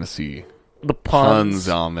fantasy The puns puns.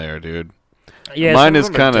 on there, dude. Yeah, Mine some is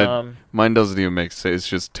of them are kind of. dumb. Mine doesn't even make sense. It's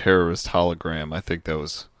just terrorist hologram. I think that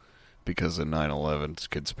was because of 9/11's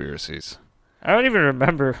conspiracies. I don't even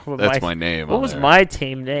remember what That's my name. What on was there. my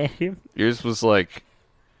team name? Yours was like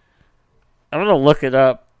I'm gonna look it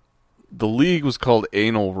up. the league was called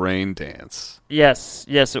Anal Rain Dance. Yes,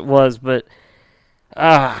 it was, but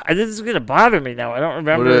this is gonna bother me now. I don't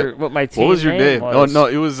remember what my team What was your name? was. Oh no,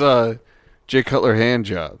 it was Jay Cutler Hand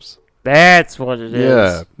Jobs. That's what it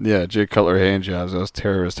is. Yeah, Jay Cutler Hand Jobs. That was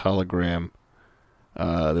terrorist hologram.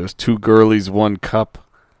 There was 2 girlies, 1 cup.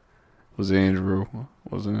 Was Andrew,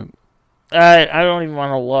 wasn't it? I don't even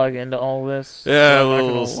want to log into all this. Yeah, So I'm not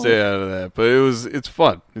we'll gonna stay out of that. But it's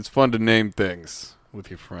fun. It's fun to name things with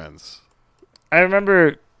your friends. I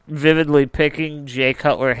remember vividly picking Jay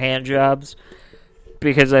Cutler hand jobs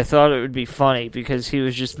because I thought it would be funny because he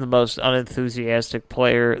was just the most unenthusiastic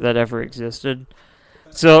player that ever existed.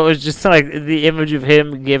 So it was just like the image of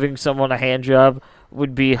him giving someone a hand job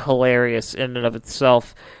would be hilarious in and of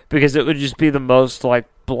itself because it would just be the most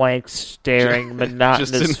blank staring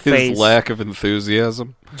monotonous Just in face. his lack of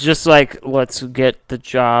enthusiasm. Just let's get the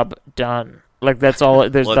job done. That's all.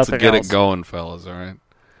 There's Let's nothing get else. it going, fellas. All right.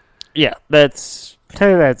 Yeah, that's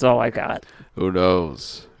all I got. Who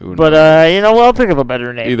knows? But I'll pick up a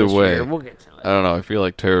better name. Either this way. year. We'll get to that. I don't know. I feel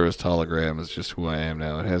like terrorist hologram is just who I am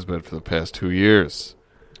now. It has been for the past 2 years.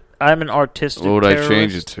 I'm an artistic. What would I terrorist.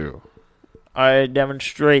 change it to? I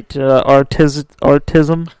demonstrate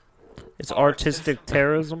artism. It's artistic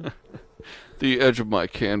terrorism. The edge of my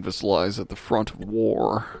canvas lies at the front of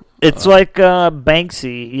war. It's like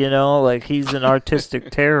Banksy, he's an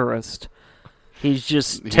artistic terrorist. He's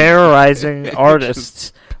just terrorizing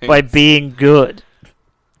artists by being good.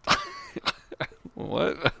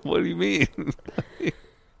 What? What do you mean?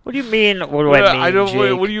 What do you mean? What do I mean? I don't.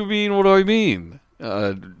 Jake? What do you mean? What do I mean?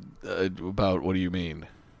 About what do you mean?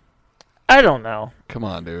 I don't know. Come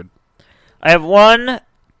on, dude. I have one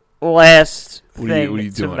last What thing are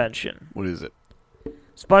you to doing? mention. What is it?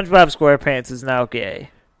 SpongeBob SquarePants is now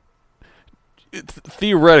gay.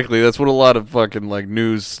 Theoretically, that's what a lot of fucking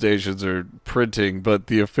news stations are printing, but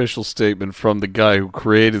the official statement from the guy who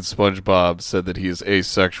created SpongeBob said that he is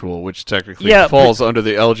asexual, which technically falls under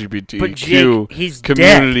the LGBTQ but Jake, he's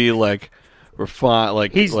community. dead.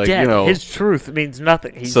 He's like dead. you know. His truth means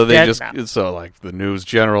nothing. He's So they dead just now. the news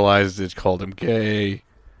generalized it, called him gay.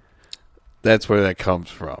 That's where that comes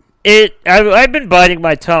from. I've been biting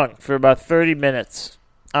my tongue for about 30 minutes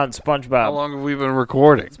on SpongeBob. How long have we been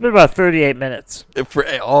recording? It's been about 38 minutes. For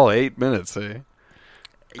all 8 minutes, eh?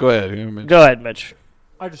 Go ahead. Go ahead, Mitch.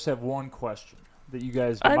 I just have one question that you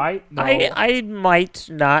guys might know. I might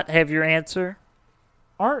not have your answer.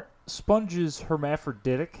 Aren't sponges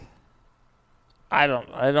hermaphroditic? I don't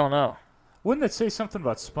know. Wouldn't that say something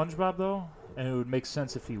about SpongeBob, though? And it would make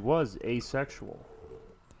sense if he was asexual.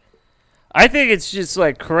 I think it's just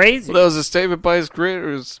like crazy. Well, that was a statement by his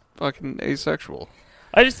creator. Who's fucking asexual.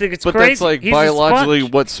 I just think it's But crazy. that's like He's a biologically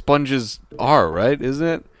sponge. what sponges are, right? Isn't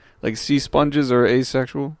it? Like sea sponges are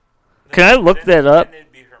asexual. Can I look that up?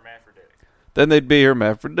 Then they'd be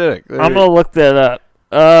hermaphroditic. I'm gonna look that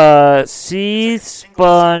up. Sea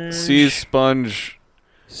sponge. Sea sponge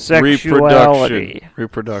sexuality.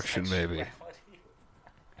 reproduction, maybe.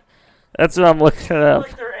 That's what I'm looking up.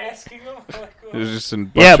 There's just a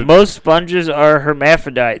Yeah, bunch of- most sponges are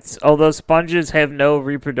hermaphrodites, although sponges have no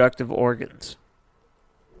reproductive organs.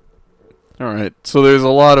 All right. So there's a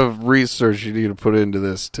lot of research you need to put into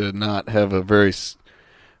this to not have a very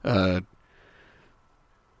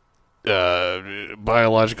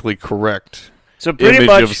biologically correct So pretty image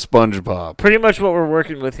much, of SpongeBob. pretty much what we're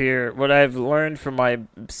working with here, what I've learned from my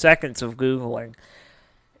seconds of Googling,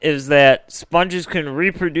 is that sponges can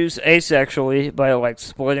reproduce asexually by like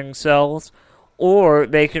splitting cells, or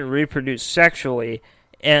they can reproduce sexually.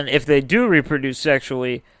 And if they do reproduce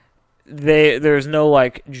sexually, there's no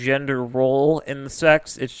like gender role in the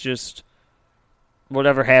sex. It's just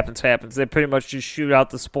whatever happens. They pretty much just shoot out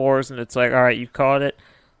the spores, and it's like, all right, you caught it.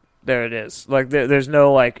 There it is. Like there's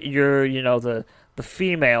no like you're the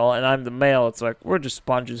female and I'm the male. It's like we're just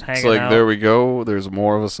sponges hanging It's like, out. there we go. There's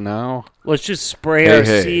more of us now. Let's just spray our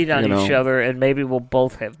Hey, seed on you each know. other, and maybe we'll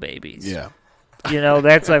both have babies. Yeah.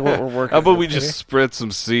 That's like what we're working. How about with we just spread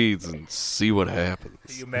some seeds and see what happens?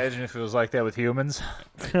 Can you imagine if it was like that with humans?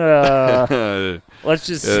 here. Let's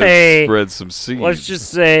just say. Spread some seeds. Let's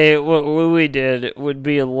just say what Louis did would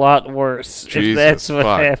be a lot worse if Jesus, that's what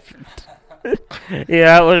fuck. happened.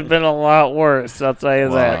 Yeah, it would have been a lot worse. I'll tell you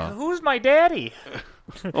that. Wow. Who's my daddy?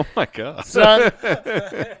 Oh my god. Son,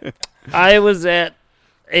 I was at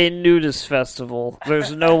a nudist festival.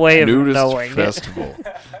 There's no way of Nudist knowing it. festival.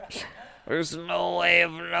 There's no way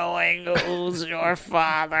of knowing who's your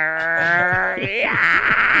father.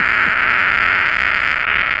 Yeah.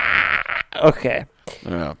 Okay.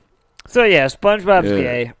 Yeah. So yeah, SpongeBob's Yeah.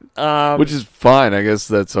 gay. Which is fine. I guess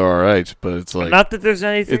that's all right. But it's like Not that there's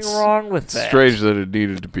anything it's wrong with that. strange that it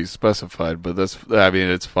needed to be specified. But that's. I mean,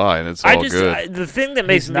 it's fine. It's all good. The thing that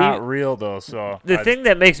makes He's me not real though, so the thing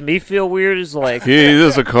that makes me feel weird is like He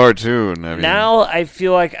is a cartoon. I mean, now I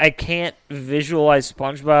feel like I can't visualize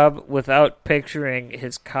SpongeBob without picturing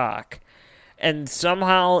his cock. And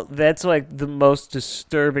somehow that's like the most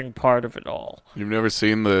disturbing part of it all. you've never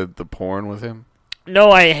seen the porn with him.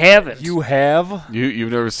 No, I haven't. you have.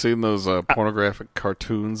 You've never seen those pornographic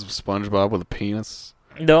cartoons of SpongeBob with a penis.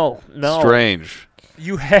 No. Strange.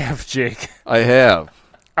 You have, Jake. I have.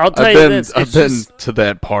 I'll tell I've you been this. I've It's been just, to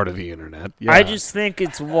that part of the internet. Yeah. I just think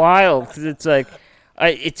it's wild because it's like,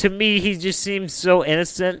 to me, he just seems so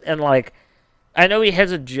innocent and like, I know he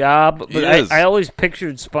has a job, but He is. I always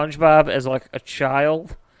pictured SpongeBob as like a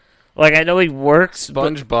child. Like I know he works, but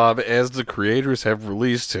SpongeBob, as the creators have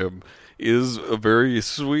released him, is a very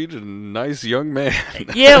sweet and nice young man.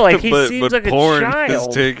 yeah, like he but seems like a porn has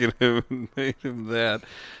child. taken him and made him that.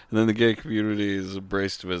 And then the gay community has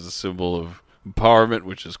embraced him as a symbol of empowerment,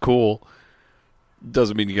 which is cool.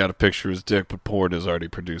 Doesn't mean you got to picture his dick, but porn has already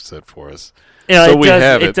produced that for us. Yeah, so it we does,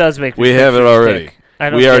 have it. It does make me We have it picture his already. dick. I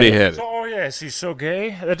don't We get already it. had it. So, oh yes, he's so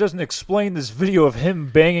gay. That doesn't explain this video of him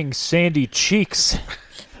banging Sandy Cheeks.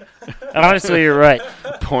 Honestly, you're right.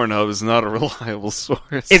 Pornhub is not a reliable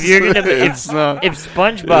source. If you're gonna, it's not. if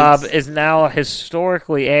SpongeBob is now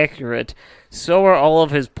historically accurate, so are all of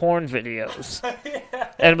his porn videos.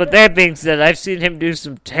 And with that being said, I've seen him do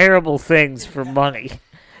some terrible things for money.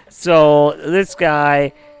 So this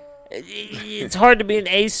guy, it's hard to be an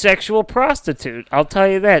asexual prostitute. I'll tell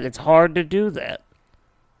you that. It's hard to do that.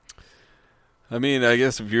 I mean, I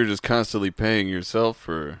guess if you're just constantly paying yourself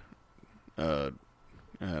for, I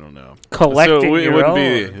don't know. Collecting so it your wouldn't own.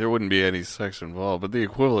 be there wouldn't be any sex involved, but the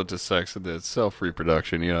equivalent to sex is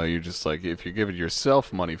self-reproduction. You know, you just like if you're giving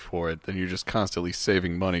yourself money for it, then you're just constantly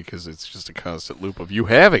saving money because it's just a constant loop of you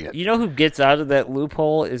having it. You know who gets out of that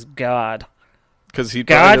loophole is God. Because he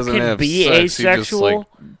God probably doesn't can have be sex. He just asexual?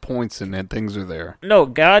 like points and things are there. No,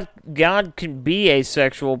 God can be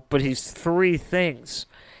asexual, but he's three things.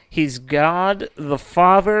 He's God, the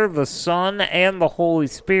Father, the Son, and the Holy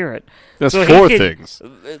Spirit. That's So he four could- things.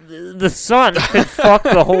 The Son could fuck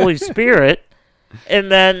the Holy Spirit,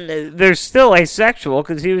 and then there's still asexual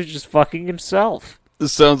because he was just fucking himself.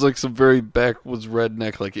 This sounds like some very backwoods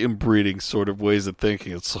redneck, like inbreeding sort of ways of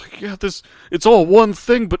thinking. It's like, yeah, it's all one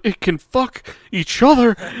thing, but it can fuck each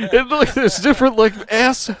other, and like there's different like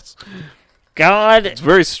assets. It's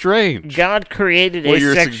very strange. God created What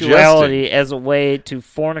you're asexuality as a way to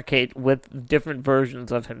fornicate with different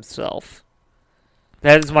versions of himself.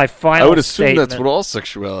 That is my final I would assume statement. that's what all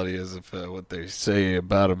sexuality is. If what they say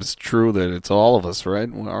about them is true, that it's all of us, right?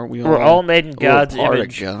 Aren't we? We're all made in God's part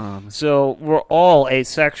image. Of God. So we're all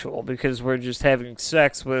asexual because we're just having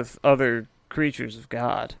sex with other creatures of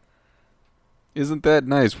God. Isn't that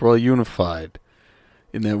nice? We're all unified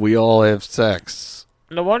in that we all have sex.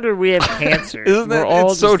 No wonder we have cancer. Isn't that we're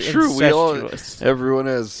all it's so just true? We all, incestuous. everyone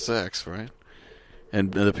has sex, right?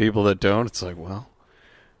 And the people that don't, it's like, well,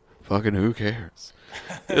 fucking who cares?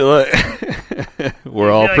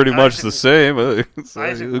 We're all like pretty much Isaac- the same. So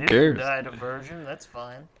Isaac who Newton cares? died a virgin. That's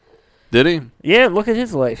fine. Did he? Yeah, look at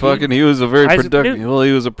his life. Fucking, he was a very Isaac productive. Newton. Well,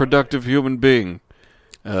 he was a productive human being.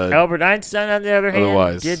 Albert Einstein, on the other hand,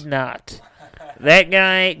 Otherwise. did not. That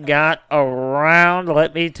guy got around,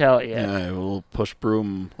 let me tell you. Yeah, a little push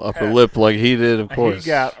broom upper lip like he did, of course. He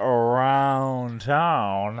got around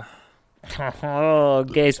town. Oh,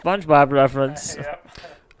 gay SpongeBob reference.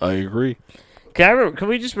 I agree. Can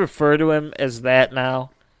we just refer to him as that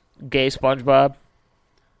now? Gay SpongeBob?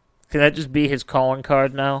 Can that just be his calling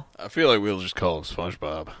card now? I feel like we'll just call him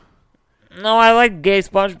SpongeBob. No, I like gay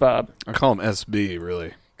SpongeBob. I call him SB,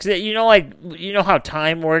 really. Cause you know how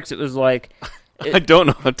time works. It was like I don't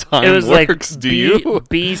know how time it was works. like Do you?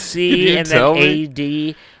 BC Can you and tell then me?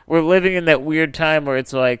 AD. We're living in that weird time where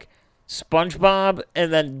it's like SpongeBob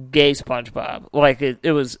and then gay SpongeBob. Like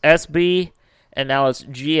it was SB and now it's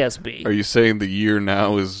GSB. Are you saying the year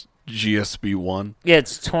now is GSB 1? Yeah,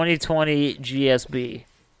 it's 2020 GSB.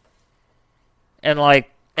 And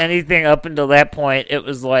like anything up until that point, it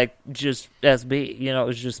was like just SB. You know, it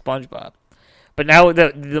was just SpongeBob. But now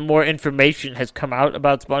the more information has come out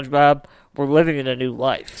about SpongeBob, we're living in a new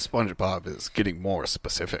life. SpongeBob is getting more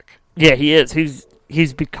specific. Yeah, he is.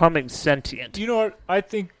 He's becoming sentient. You know what I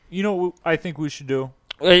think? You know what I think we should do.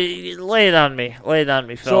 Lay it on me. Lay it on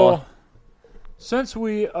me, fella. So, since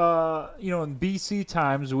we, in BC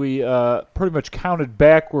times, we pretty much counted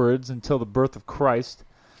backwards until the birth of Christ,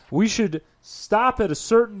 we should stop at a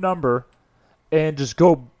certain number and just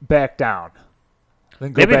go back down.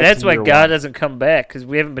 Then go Maybe back that's to why year God one. doesn't come back, because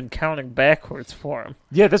we haven't been counting backwards for him.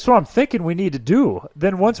 Yeah, that's what I'm thinking we need to do.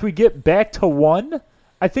 Then once we get back to 1,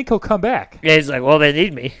 I think he'll come back. Yeah, he's like, well, they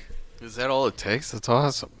need me. Is that all it takes? That's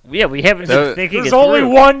awesome. Yeah, we haven't been thinking There's it only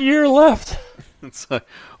through. 1 year left. It's like,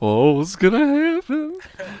 oh, what's going to happen?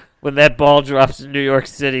 When that ball drops in New York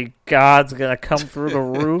City, God's going to come through the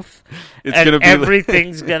roof, It's and gonna be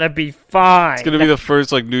everything's going to be fine. It's going to be the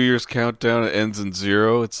first New Year's countdown. It ends in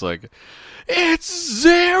 0. It's like, it's 0!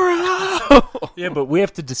 Yeah, but we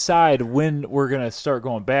have to decide when we're going to start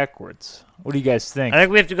going backwards. What do you guys think? I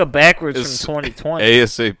think we have to go backwards It's from 2020.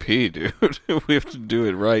 ASAP, dude. We have to do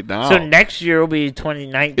it right now. So next year will be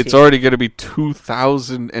 2019. It's already going to be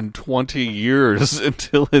 2,020 years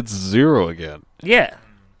until it's 0 again. Yeah.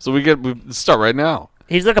 So we start right now.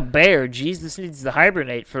 He's like a bear. Jesus needs to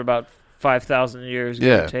hibernate for about 5,000 years, give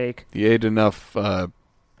Yeah. or take. He ate enough. What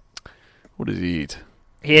did he eat?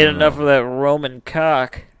 He had enough of that Roman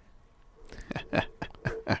cock.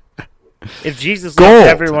 If Jesus Gold. loved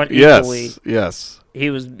everyone equally, Yes. he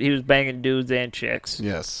was banging dudes and chicks.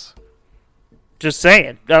 Yes. Just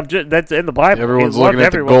saying. That's in the Bible. Everyone's He loved looking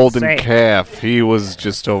at the everyone golden same. calf. He was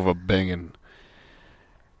just over banging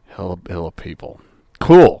hella people.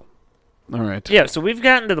 Cool. All right. Yeah, so we've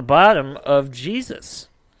gotten to the bottom of Jesus.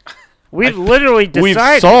 We've literally We've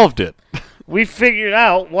decided. solved it. We figured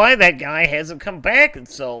out why that guy hasn't come back in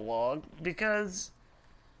so long, because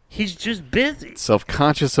he's just busy.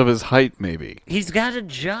 Self-conscious of his height, maybe. He's got a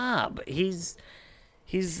job. He's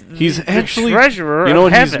the actually treasurer You know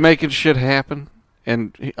of what? He's heaven. making shit happen,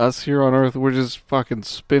 and us here on Earth, we're just fucking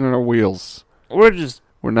spinning our wheels. We're just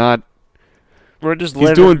He's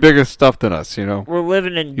living. doing bigger stuff than us, you know. We're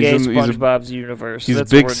living in gay he's a- SpongeBob's universe. He's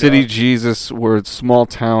That's big what we're city doing. Jesus. We're small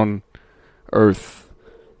town Earth.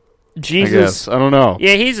 Jesus. I guess. I don't know.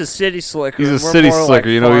 Yeah, he's a city slicker. He's a and we're city more slicker,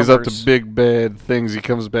 like you know. He's up to farmers. big bad things. He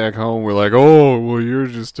comes back home. We're like, oh, well, you're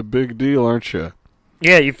just a big deal, aren't you?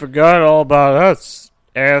 Yeah, you forgot all about us,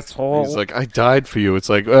 asshole. He's like, I died for you. It's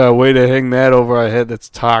like, way to hang that over our head. That's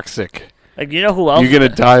toxic. Like, you know who else? You're gonna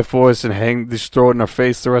die for us and just throw it in our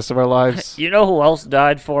face the rest of our lives. You know who else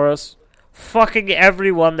died for us? Fucking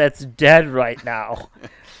everyone that's dead right now.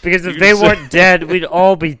 Because if You they just- weren't dead, we'd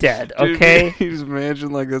all be dead. Okay. Dude, you just imagine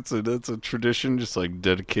like that's a tradition, just like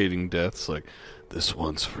dedicating deaths. Like, this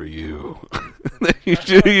one's for you. you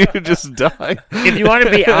just die. If you want to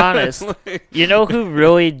be honest, you know who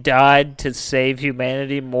really died to save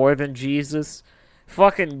humanity more than Jesus?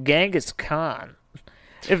 Fucking Genghis Khan.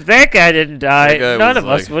 If that guy didn't die, That guy none was of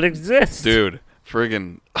us like, would exist. Dude,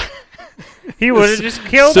 friggin' He would have just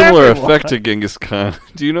killed Similar everyone. effect to Genghis Khan.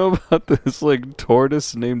 Do you know about this like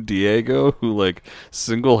tortoise named Diego who like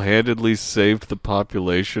single-handedly saved the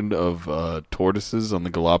population of tortoises on the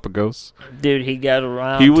Galapagos? Dude, he got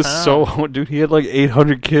around. He was town. dude. He had like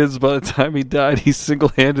 800 kids by the time he died. He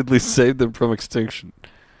single-handedly saved them from extinction.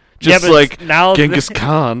 Just but like now Genghis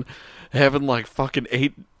Khan having like fucking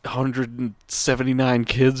 879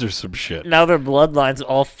 kids or some shit. Now their bloodline's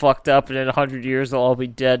all fucked up, and in 100 years they'll all be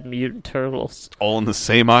dead mutant turtles. All on the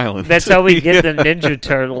same island. That's how we get Yeah. the Ninja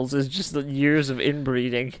Turtles, is just the years of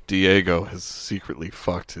inbreeding. Diego has secretly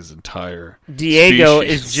fucked his entire Diego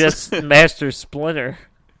species. is just Master Splinter.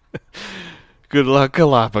 Good luck,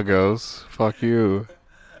 Galapagos. Fuck you.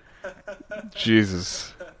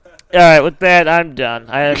 Jesus. All right, with that, I'm done.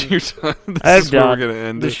 You're done. This I'm is where done. we're going to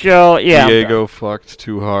end The it. show, yeah. I'm Diego fucked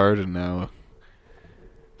too hard, and now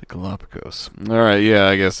the Galapagos. All right, yeah,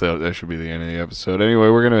 I guess that should be the end of the episode. Anyway,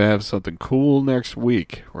 we're going to have something cool next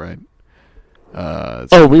week, right?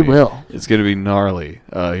 we will. It's going to be gnarly.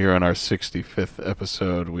 Here on our 65th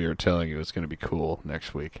episode, we are telling you it's going to be cool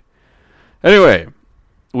next week. Anyway,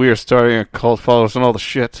 we are starting a cult. Follow us on all the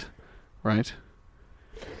shit, right?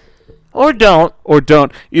 Or don't. Or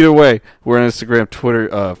don't. Either way, we're on Instagram, Twitter,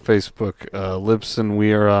 Facebook, Libsyn.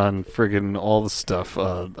 We are on friggin' all the stuff.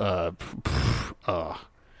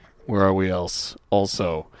 Where are we else?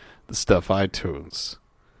 Also, the stuff iTunes.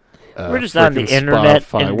 We're just on the frickin' internet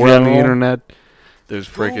Spotify. in We're on the general. internet. There's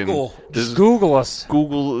friggin' Google. there's- Just Google us.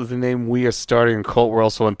 Google the name We Are Starting a Cult. We're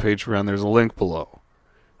also on Patreon. There's a link below.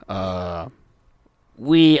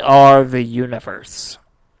 We are the universe.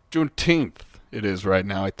 Juneteenth it is right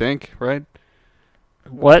now, I think, right?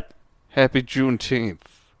 What? Happy Juneteenth,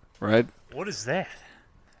 right? What is that?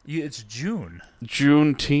 It's June.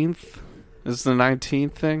 Juneteenth is the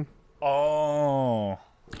 19th thing? Oh.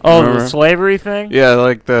 Oh, Remember? the slavery thing? Yeah,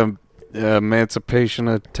 like the emancipation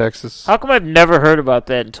of Texas. How come I've never heard about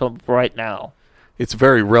that until right now? It's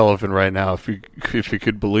very relevant right now, if you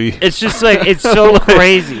could believe. It's just like, it's so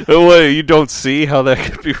crazy. Oh, wait, you don't see how that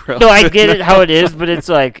could be relevant? No, I get it how it is, but it's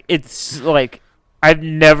like I've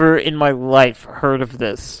never in my life heard of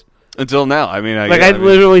this. Until now, I mean, I mean,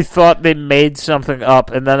 literally thought they made something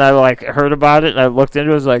up, and then I heard about it, and I looked into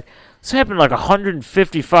it. I was like, this happened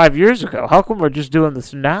 155 years ago. How come we're just doing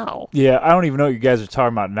this now? Yeah, I don't even know what you guys are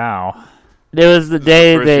talking about now. It was the the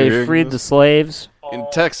day first you're they hearing freed this? the slaves. in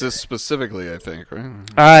Texas specifically, I think,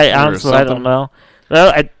 right? Honestly, I don't know.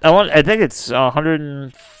 Well, I think it's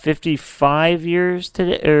 155 years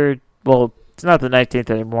today, or well, it's not the 19th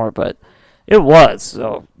anymore, but it was.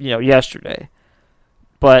 So yesterday.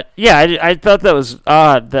 But yeah, I thought that was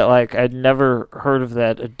odd that I'd never heard of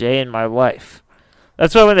that a day in my life.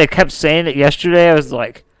 That's why when they kept saying it yesterday, I was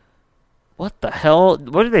like, "What the hell?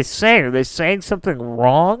 What are they saying? Are they saying something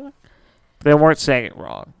wrong?" They weren't saying it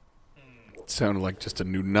wrong. It sounded like just a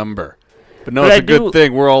new number. But no, But it's I a good do-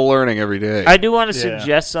 thing. We're all learning every day. I do want to Yeah.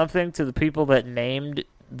 suggest something to the people that named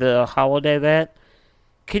the holiday that.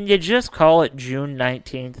 Can you just call it June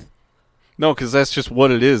 19th? No, because that's just what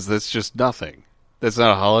it is. That's just nothing. That's not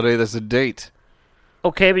a holiday. That's a date.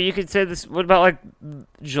 Okay, but you could say this. What about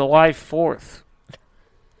July 4th?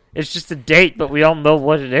 It's just a date, but we all know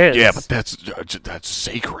what it is. Yeah, but that's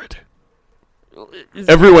sacred.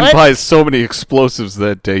 Everyone What? buys so many explosives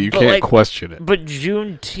that day. You But, can't question it. But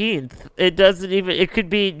Juneteenth, it doesn't even. It could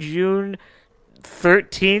be June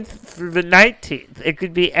 13th through the 19th. It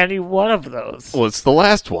could be any one of those. Well, it's the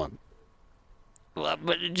last one. But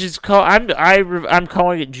just call. I'm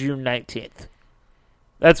calling it June 19th.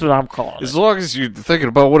 That's what I'm calling As it. long as you're thinking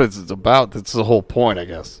about what it's about, that's the whole point, I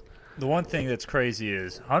guess. The one thing that's crazy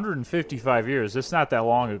is 155 years. It's not that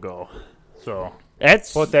long ago. So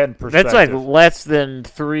That's put that in perspective. That's less than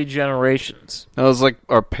 3 generations. That was like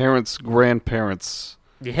our parents' grandparents.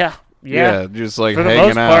 Yeah. Just like For the hanging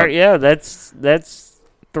most out. part, yeah, that's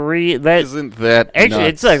 3. That Isn't that actually,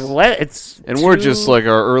 nuts? it's it's. And we're 2 just like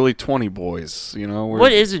our early 20 boys, you know?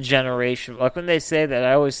 What is a generation? Like when they say that,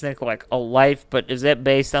 I always think a life, but is that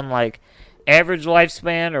based on average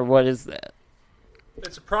lifespan or what is that?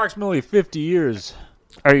 it's approximately 50 years.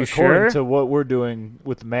 Are you according sure? to what we're doing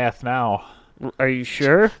with the math now. Are you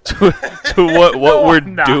sure? to what No, we're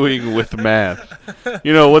I'm not. doing with math?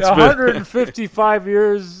 You know, what's been 155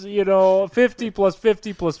 years, 50 plus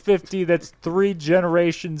 50 plus 50, that's 3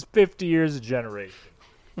 generations, 50 years a generation.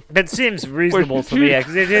 That seems reasonable to me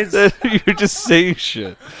because it is. You're just saying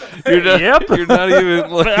shit. You're not, Yep. You're not even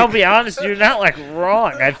like. But I'll be honest, you're not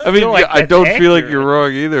wrong. I I mean, feel like I that's don't feel like accurate. you're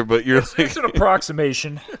wrong either, but you're like. It's an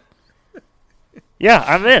approximation. Yeah,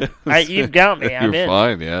 I'm in. You've got me. I'm You're in.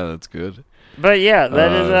 fine. Yeah, that's good. But yeah,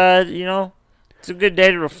 that is It's a good day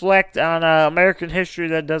to reflect on American history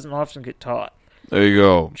that doesn't often get taught. There you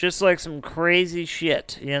go. Just like some crazy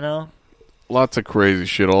shit, you know? Lots of crazy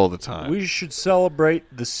shit all the time. We should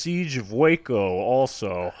celebrate the siege of Waco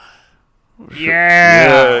also.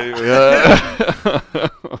 Yeah. Yeah.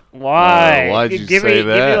 Why? Why'd you give say me,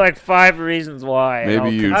 that? Give me like 5 reasons why. Maybe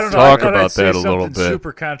and you I don't know. talk I thought about I'd say that a little something bit.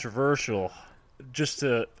 super controversial, just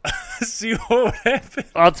to see what would happen.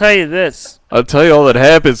 I'll tell you this. I'll tell you all that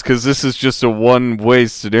happens because this is just a one-way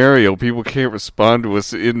scenario. People can't respond to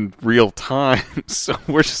us in real time, so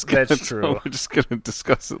we're just gonna, That's true. We're just going to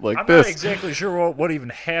discuss it like I'm this. not exactly sure what even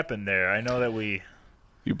happened there. I know that we...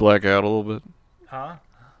 You black out a little bit? Huh?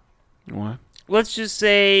 What? Let's just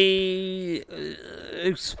say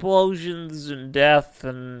explosions and death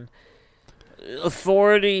and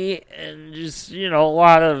authority and just, a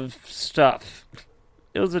lot of stuff.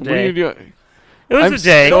 It was a What are you day. doing? It was I'm a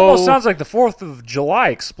day. It so- almost sounds like the 4th of July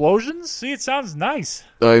explosions. See, it sounds nice.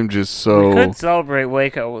 I'm just We so could celebrate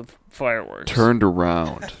Waco with fireworks. turned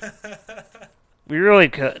around. We really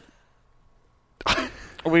could.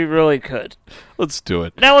 We really could. Let's do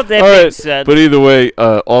it. Now with that All being right, said, but either way,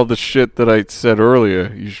 all the shit that I said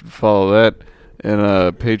earlier, you should follow that and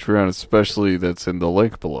Patreon especially. That's in the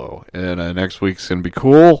link below. And next week's gonna be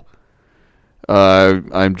cool.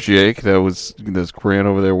 I'm Jake. That's Grant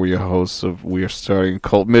over there. We're your hosts of We Are Starting a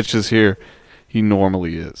Cult. Mitch is here. He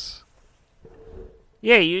normally is.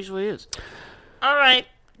 yeah, it usually is. All right.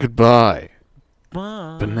 Goodbye.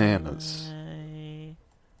 Bye. Bananas.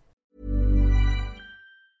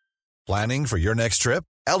 Planning for your next trip?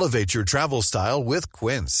 Elevate your travel style with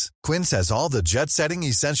Quince. Quince has all the jet-setting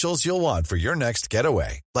essentials you'll want for your next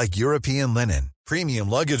getaway, like European linen, premium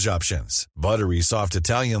luggage options, buttery soft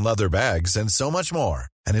Italian leather bags, and so much more.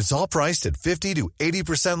 And it's all priced at 50 to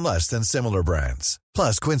 80% less than similar brands.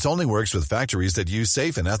 Plus, Quince only works with factories that use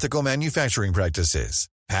safe and ethical manufacturing practices.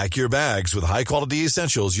 Pack your bags with high-quality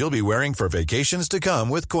essentials you'll be wearing for vacations to come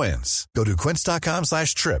with Quince. Go to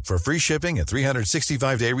quince.com/trip for free shipping and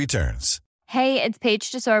 365-day returns. Hey, it's Paige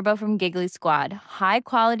DeSorbo from Giggly Squad. High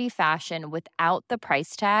quality fashion without the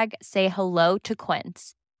price tag. Say hello to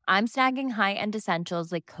Quince. I'm snagging high-end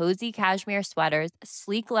essentials like cozy cashmere sweaters,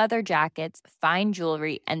 sleek leather jackets, fine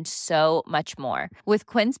jewelry, and so much more. With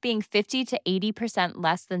Quince being 50 to 80%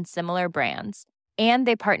 less than similar brands. And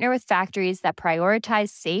they partner with factories that prioritize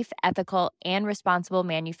safe, ethical, and responsible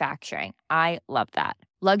manufacturing. I love that.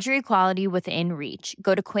 Luxury quality within reach.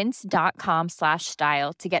 Go to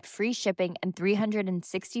quince.com/style to get free shipping and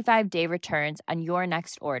 365-day returns on your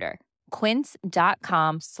next order.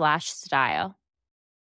 Quince.com/style.